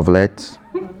 Novelette.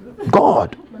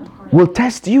 God will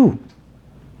test you.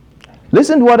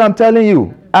 Listen to what I'm telling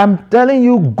you. I'm telling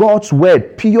you God's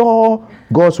word, pure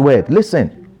God's word.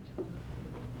 Listen.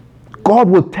 God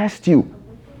will test you.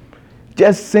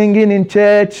 Just singing in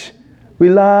church, we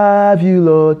love you,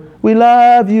 Lord. We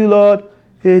love you, Lord.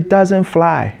 It doesn't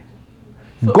fly.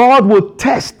 God will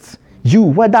test you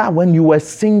whether when you were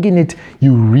singing it,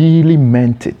 you really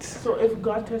meant it. So if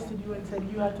God tested you and said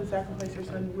you have to sacrifice your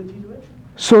son, would you do it?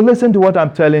 So listen to what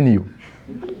I'm telling you.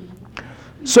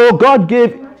 So God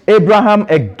gave Abraham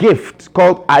a gift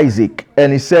called Isaac,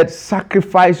 and he said,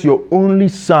 sacrifice your only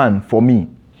son for me.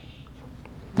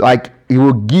 Like he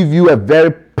will give you a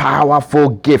very powerful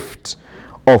gift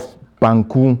of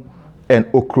banku and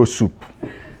okra soup.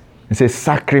 He says,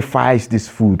 sacrifice this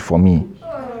food for me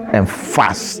and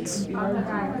fast.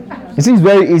 You see, it's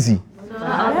very easy.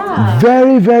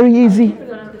 Very, very easy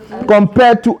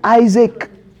compared to Isaac.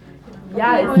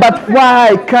 But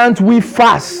why can't we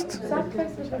fast?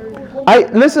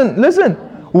 Listen.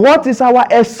 What is our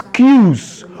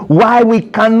excuse why we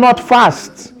cannot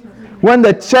fast? When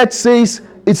the church says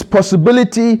it's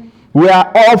possibility, we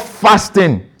are all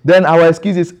fasting, then our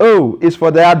excuse is, oh, it's for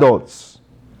the adults.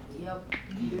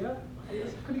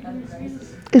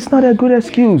 It's not a good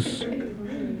excuse.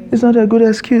 It's not a good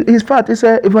excuse. In fact,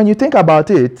 when you think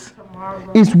about it,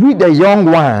 it's we the young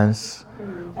ones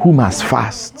who must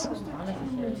fast.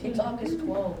 It's August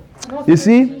 12th. You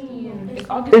see?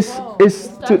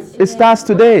 It starts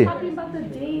today. We're talking about the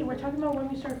day. We're talking about when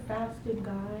we start fasting,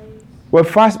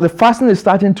 guys. The fasting is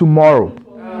starting tomorrow.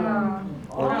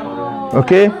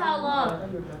 Okay? How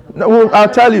long? No, well, I'll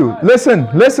tell you.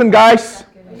 Listen, guys.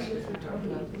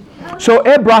 So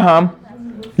Abraham,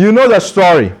 you know the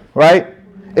story, right?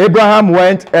 Abraham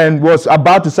went and was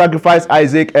about to sacrifice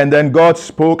Isaac, and then God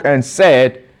spoke and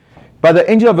said, but the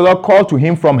angel of the Lord called to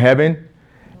him from heaven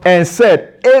and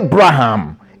said,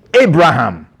 Abraham,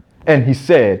 Abraham. And he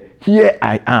said, here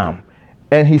I am.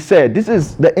 And he said, this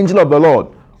is the angel of the Lord.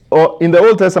 Or in the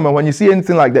Old Testament, when you see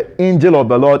anything like the angel of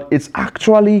the Lord, it's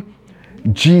actually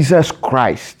Jesus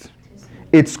Christ.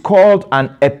 It's called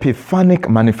an epiphanic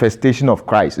manifestation of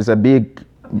Christ. It's a big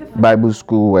Bible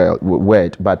school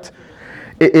word, but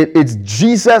it's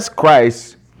Jesus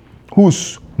Christ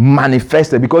who's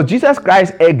manifested, because Jesus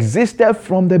Christ existed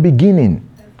from the beginning.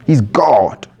 He's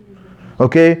God.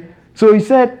 Okay? So he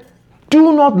said,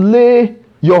 do not lay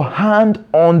your hand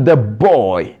on the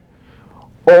boy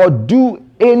or do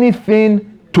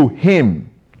anything to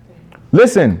him.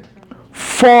 Listen,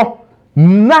 for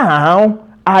now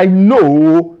I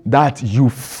know that you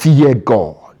fear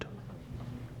God.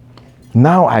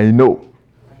 Now I know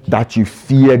that you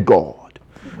fear God.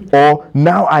 Or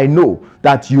now I know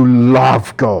that you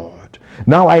love God.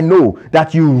 Now I know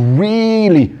that you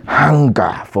really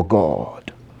hunger for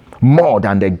God more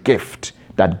than the gift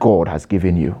that God has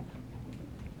given you.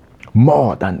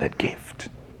 More than the gift.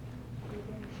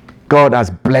 God has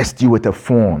blessed you with a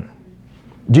phone.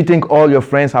 Do you think all your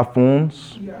friends have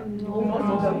phones? Yeah.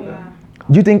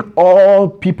 Do you think all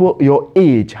people your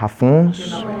age have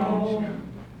phones?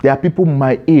 There are people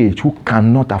my age who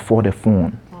cannot afford a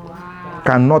phone.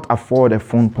 Cannot afford a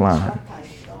phone plan.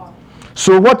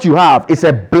 So what you have is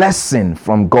a blessing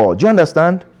from God. Do you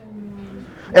understand?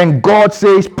 And God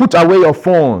says, put away your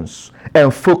phones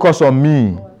and focus on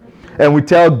me. And we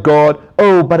tell God,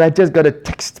 oh, but I just got a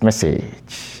text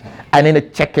message. I need to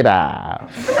check it out.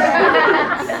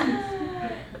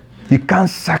 You can't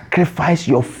sacrifice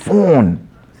your phone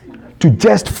to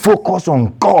just focus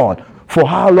on God. For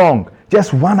how long?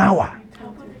 Just 1 hour.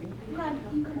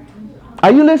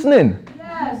 Are you listening?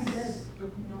 Yes.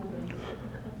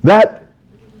 That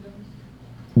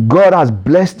God has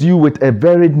blessed you with a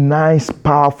very nice,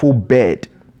 powerful bed.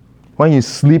 When you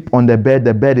sleep on the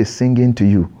bed is singing to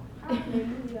you.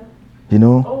 You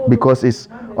know, because it's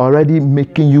already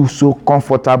making you so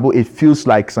comfortable, it feels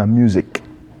like some music.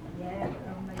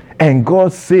 And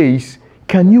God says,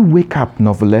 can you wake up,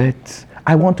 Novelette?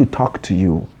 I want to talk to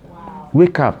you.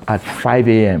 Wake up at 5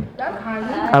 a.m.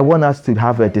 I want us to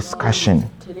have a discussion.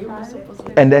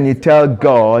 And then you tell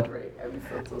God,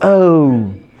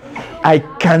 oh, I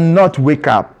cannot wake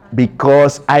up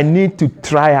because I need to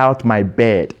try out my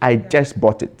bed. I just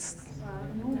bought it.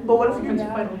 But what if you can?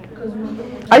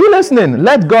 Are you listening?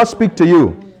 Let God speak to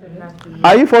you.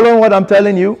 Are you following what I'm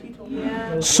telling you?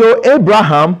 So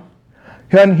Abraham,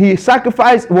 when he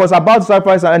was about to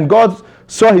sacrifice, and God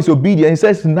saw his obedience, he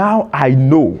says, now I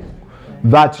know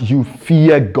that you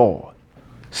fear God,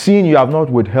 seeing you have not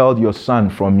withheld your son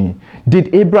from me.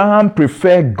 Did Abraham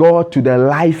prefer God to the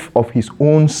life of his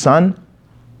own son?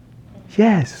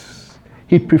 Yes,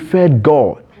 he preferred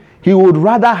God. He would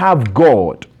rather have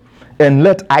God and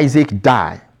let Isaac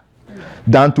die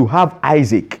than to have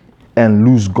Isaac and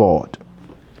lose God.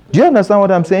 Do you understand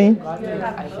what I'm saying?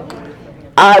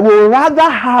 I will rather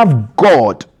have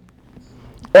God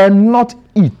and not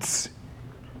eat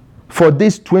for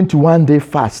this 21-day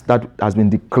fast that has been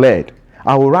declared.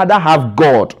 I would rather have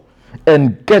God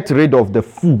and get rid of the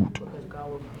food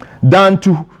than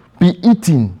to be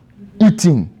eating,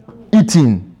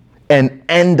 and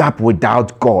end up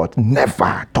without God.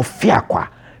 Never. Tofiakwa.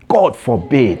 God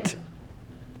forbid.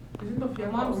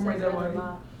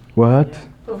 What?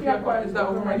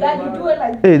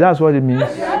 Hey, that's what it means.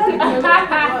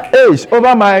 Age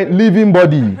over my living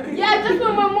body. Yeah, that's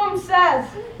what my mom says.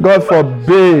 God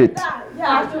forbid.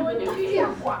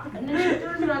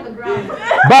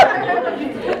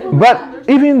 But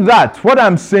even that, what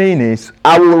I'm saying is,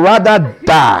 I would rather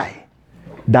die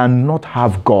than not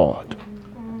have God.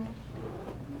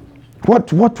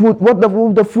 What would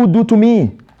the food do to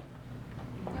me?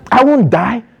 I won't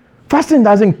die. Fasting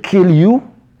doesn't kill you.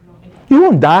 You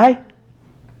won't die.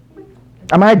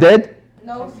 Am I dead?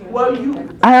 No. Well,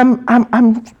 you. I'm.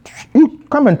 You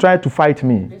come and try to fight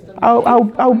me.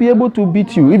 I'll be able to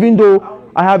beat you, even though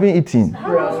I haven't eaten.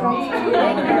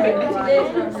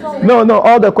 No.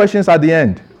 All the questions at the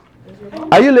end.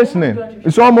 Are you listening?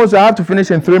 It's almost. I have to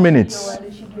finish in 3 minutes.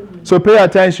 So pay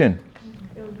attention.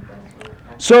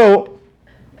 So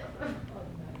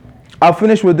I'll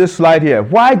finish with this slide here.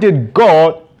 Why did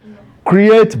God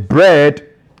create bread?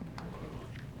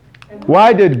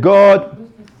 Why did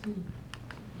God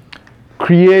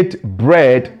create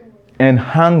bread and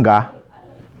hunger,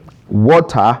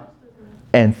 water,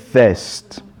 and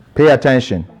thirst? Pay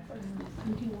attention.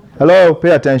 Hello,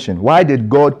 pay attention. Why did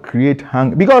God create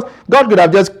hunger? Because God could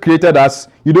have just created us.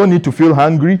 You don't need to feel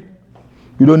hungry.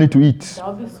 You don't need to eat.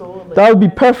 That would be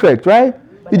perfect, right?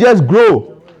 You just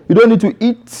grow. You don't need to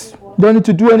eat. You don't need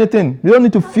to do anything. You don't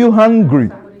need to feel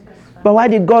hungry. But why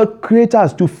did God create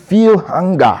us? To feel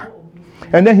hunger.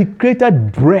 And then he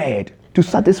created bread to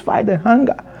satisfy the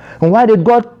hunger. And why did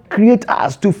God create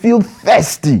us? To feel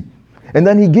thirsty. And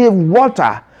then he gave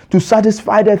water to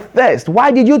satisfy the thirst.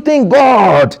 Why did you think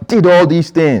God did all these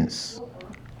things?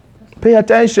 Pay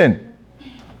attention.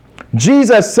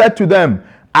 Jesus said to them,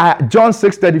 John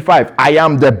 6:35, I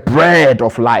am the bread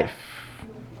of life.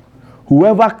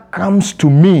 Whoever comes to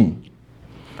me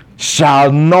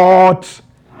shall not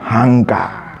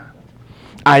hunger.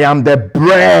 I am the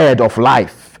bread of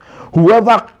life.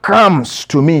 Whoever comes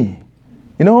to me,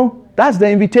 that's the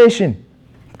invitation.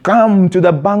 Come to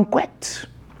the banquet.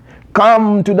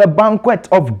 Come to the banquet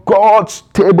of God's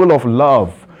table of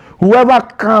love. Whoever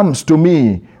comes to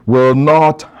me will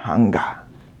not hunger.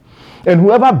 And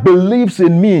whoever believes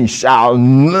in me shall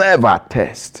never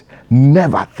thirst.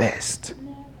 Never thirst.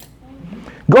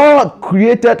 God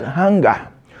created hunger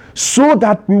so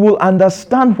that we will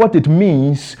understand what it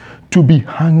means to be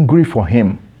hungry for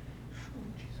him.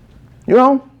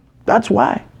 That's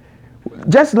why.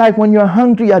 Just like when you're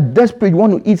hungry, you're desperate, you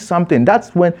want to eat something.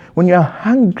 That's when you're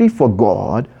hungry for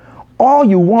God, all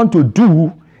you want to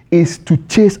do is to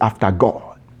chase after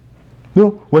God.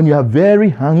 When you are very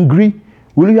hungry,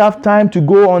 will you have time to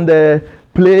go on the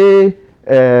play,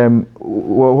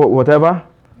 whatever?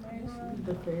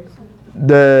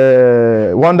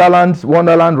 The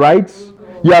Wonderland rides?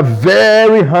 You are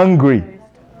very hungry.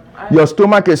 Your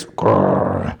stomach is...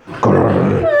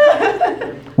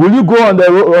 Will you go on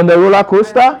the roller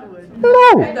coaster?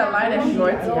 No.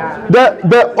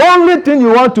 The only thing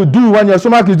you want to do when your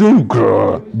stomach is doing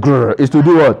is to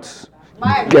do what?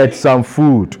 Get some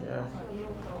food.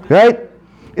 Right?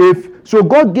 So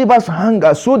God gave us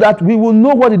hunger so that we will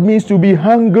know what it means to be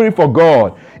hungry for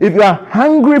God. If you are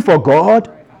hungry for God,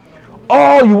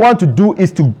 all you want to do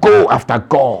is to go after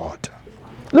God.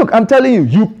 Look, I'm telling you,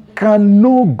 you can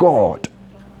know God.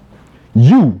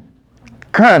 You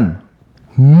can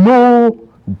know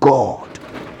God.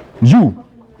 You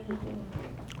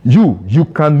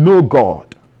can know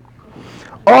God.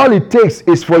 All it takes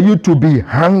is for you to be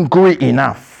hungry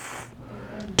enough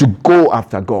to go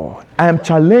after God. I am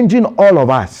challenging all of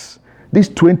us this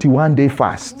 21-day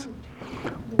fast.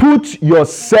 Put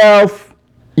yourself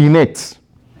in it.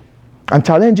 I'm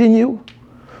challenging you.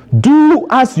 Do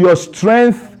as your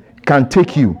strength can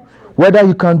take you. Whether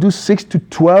you can do 6 to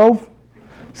 12,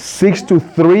 6 to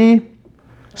 3,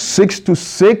 6 to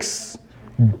 6,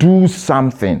 do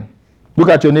something. Look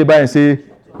at your neighbor and say,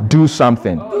 do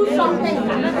something. Do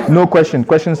something. No question.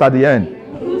 Questions at the end.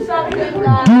 Do something.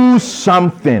 Do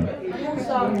something.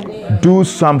 Do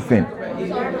something.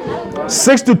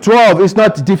 6 to 12 is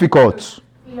not difficult.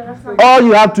 All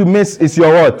you have to miss is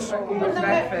your what?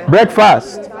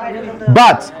 Breakfast.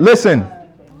 But listen,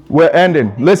 we're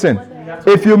ending. Listen,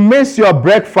 if you miss your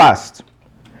breakfast,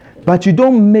 but you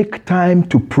don't make time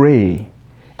to pray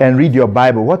and read your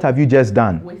Bible, what have you just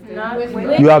done?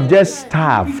 You have just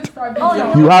starved.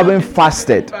 You haven't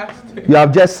fasted. You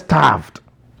have just starved.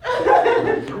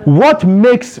 What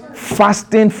makes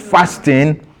fasting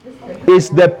is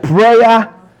the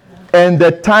prayer and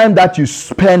the time that you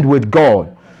spend with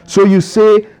God. So you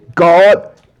say,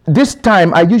 God, this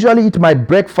time I usually eat my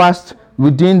breakfast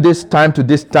within this time to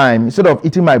this time. Instead of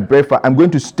eating my breakfast, I'm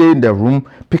going to stay in the room,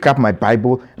 pick up my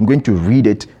Bible, I'm going to read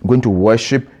it, I'm going to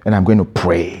worship, and I'm going to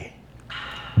pray.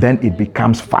 Then it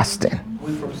becomes fasting.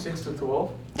 From 6 to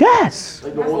 12? Yes.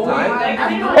 Like the whole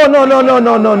time? Oh, no.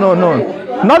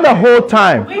 Not the whole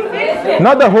time.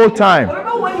 Not the whole time.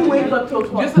 When you wake up till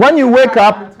 12. When you wake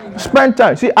up, spend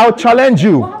time. See, I'll challenge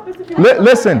you.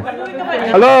 Listen.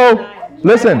 Hello?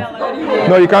 Listen.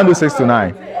 No, you can't do 6 to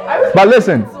 9. But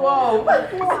listen.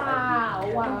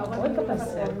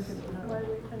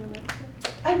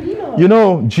 You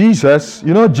know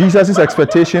Jesus'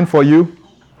 expectation for you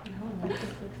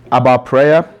about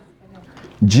prayer?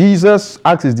 Jesus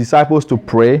asked his disciples to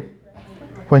pray.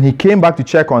 When he came back to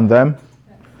check on them,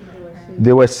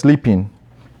 they were sleeping.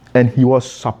 And he was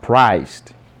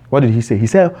surprised. What did he say? He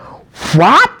said,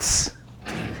 what?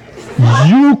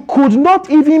 You could not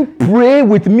even pray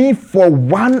with me for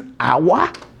 1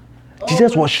 hour?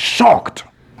 Jesus was shocked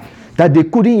that they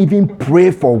couldn't even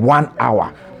pray for 1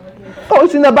 hour. Oh,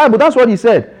 it's in the Bible. That's what he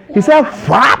said. He said,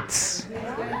 what?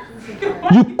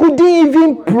 You couldn't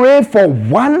even pray for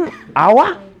 1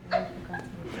 hour?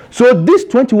 So these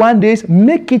 21 days,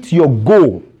 make it your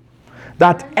goal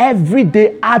that every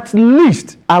day at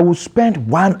least I will spend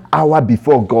 1 hour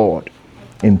before God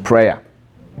in prayer.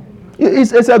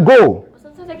 It's a goal.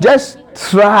 Just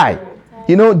try.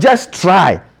 Just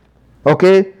try.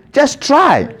 Okay? Just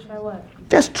try.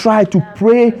 Just try to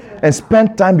pray and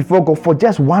spend time before God for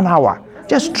just 1 hour.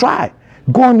 Just try.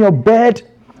 Go on your bed.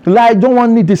 Don't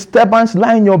want any disturbance.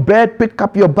 Lie in your bed. Pick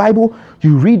up your Bible.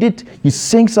 You read it. You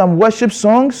sing some worship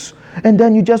songs. And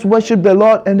then you just worship the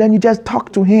Lord. And then you just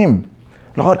talk to Him.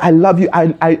 Lord, I love you.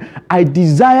 I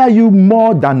desire you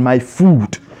more than my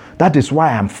food. That is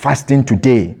why I'm fasting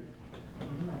today.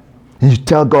 And you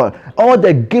tell God, all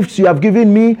the gifts you have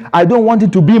given me, I don't want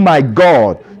it to be my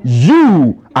God.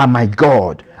 You are my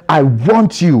God. I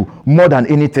want you more than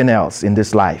anything else in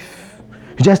this life.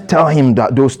 You just tell Him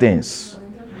those things.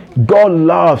 God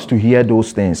loves to hear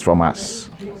those things from us.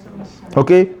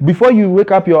 Okay? Before you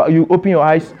wake up, you open your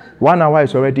eyes, 1 hour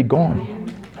is already gone.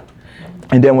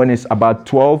 And then when it's about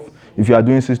 12, if you are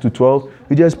doing 6 to 12,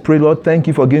 you just pray, Lord, thank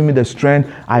you for giving me the strength.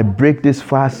 I break this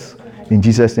fast in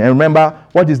Jesus' name. And remember,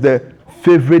 what is the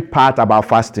favorite part about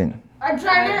fasting?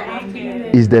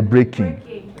 Is the breaking.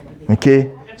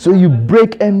 Okay? So you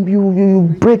break and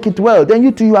you break it well. Then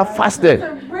you too, you are fasted.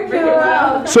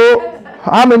 So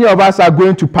how many of us are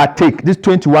going to partake these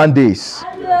 21 days?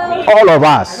 All of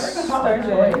us.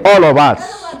 All of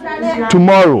us.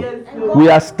 Tomorrow, we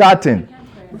are starting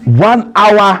 1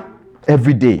 hour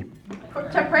every day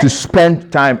to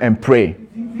spend time and pray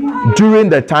during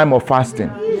the time of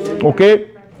fasting.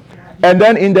 Okay? And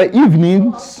then in the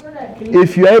evenings,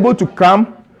 if you're able to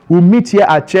come, we'll meet here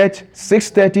at church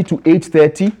 6:30 to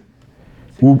 8:30.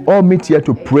 We'll all meet here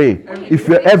to pray. If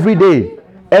you're every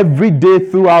day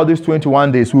throughout these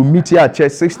 21 days, we'll meet here at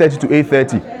church 6:30 to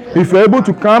 8:30. If you're able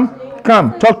to come.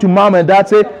 Talk to mom and dad.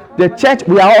 Say, the church,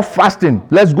 we are all fasting.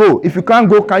 Let's go. If you can't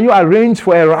go, can you arrange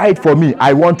for a ride for me?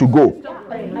 I want to go.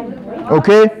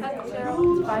 Okay?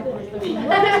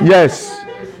 Yes.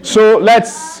 So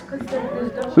let's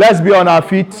be on our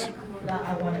feet.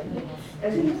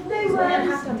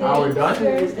 Are we done?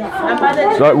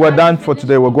 So we're done for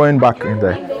today. We're going back in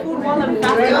there.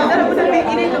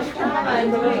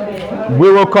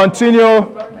 We will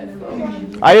continue.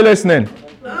 Are you listening?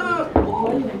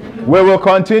 We will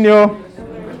continue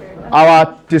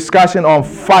our discussion on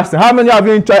fasting. How many of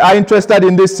you are interested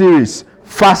in this series?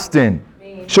 Fasting.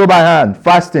 Show by hand.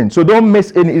 Fasting. So don't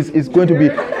miss it. It's going to be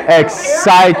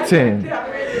exciting.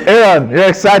 Aaron, you're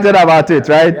excited about it,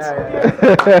 right?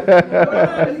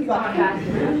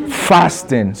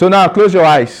 Fasting. So now close your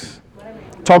eyes.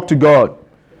 Talk to God.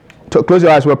 Close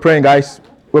your eyes. We're praying, guys.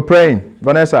 We're praying.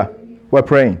 Vanessa, we're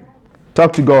praying.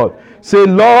 Talk to God. Say,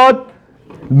 Lord,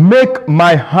 make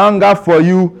my hunger for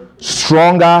you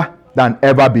stronger than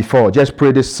ever before. Just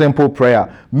pray this simple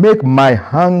prayer. Make my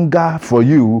hunger for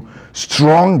you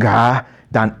stronger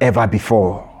than ever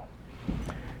before.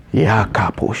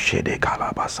 Yakapo shede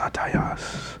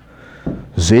kalabasatayas.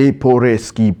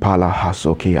 Zeporeski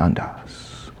palahasoki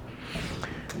andas.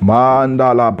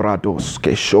 Mandala brados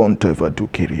keshonte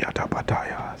vadukiriata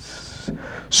batayas.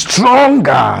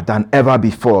 Stronger than ever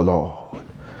before, Lord.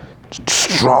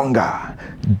 Stronger,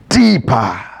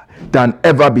 deeper than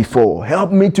ever before.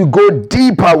 Help me to go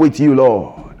deeper with you,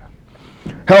 Lord.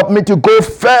 Help me to go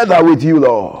further with you,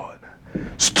 Lord.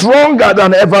 Stronger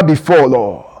than ever before,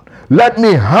 Lord. Let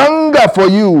me hunger for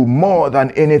you more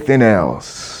than anything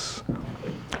else.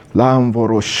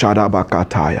 Lamvoro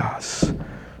shadabakatayas.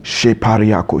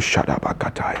 Shepariako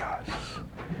shadabakatayas.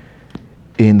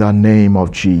 In the name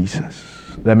of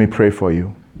Jesus. Let me pray for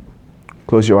you.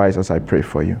 Close your eyes as I pray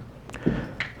for you.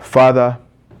 Father,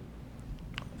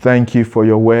 thank you for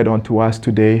your word unto us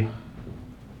today.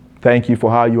 Thank you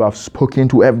for how you have spoken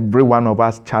to every one of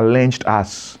us, challenged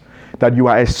us, that you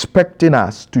are expecting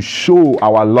us to show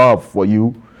our love for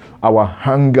you, our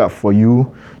hunger for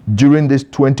you during these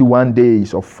 21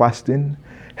 days of fasting.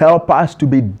 Help us to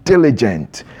be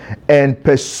diligent and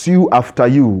pursue after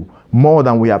you more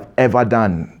than we have ever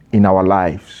done in our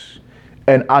lives.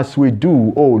 And as we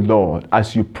do, oh Lord,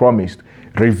 as you promised,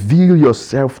 reveal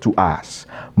yourself to us.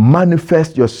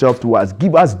 Manifest yourself to us.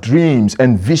 Give us dreams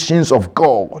and visions of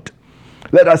God.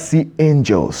 Let us see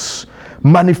angels.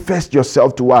 Manifest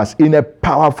yourself to us in a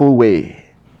powerful way.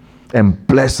 And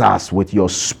bless us with your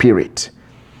spirit.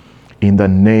 In the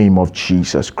name of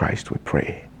Jesus Christ we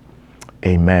pray.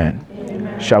 Amen.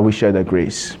 Amen. Shall we share the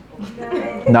grace?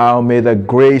 Now may the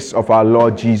grace of our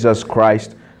Lord Jesus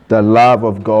Christ, the love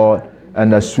of God,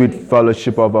 and the sweet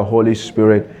fellowship of the Holy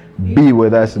Spirit be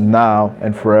with us now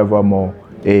and forevermore.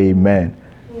 Amen.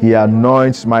 He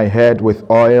anoints my head with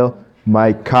oil.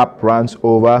 My cup runs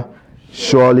over.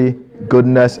 Surely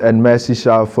goodness and mercy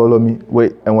shall follow me.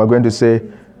 Wait, and we're going to say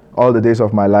all the days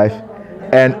of my life.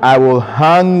 And I will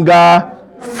hunger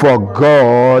for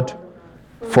God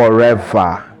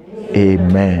forever.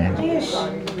 Amen.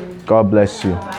 God bless you.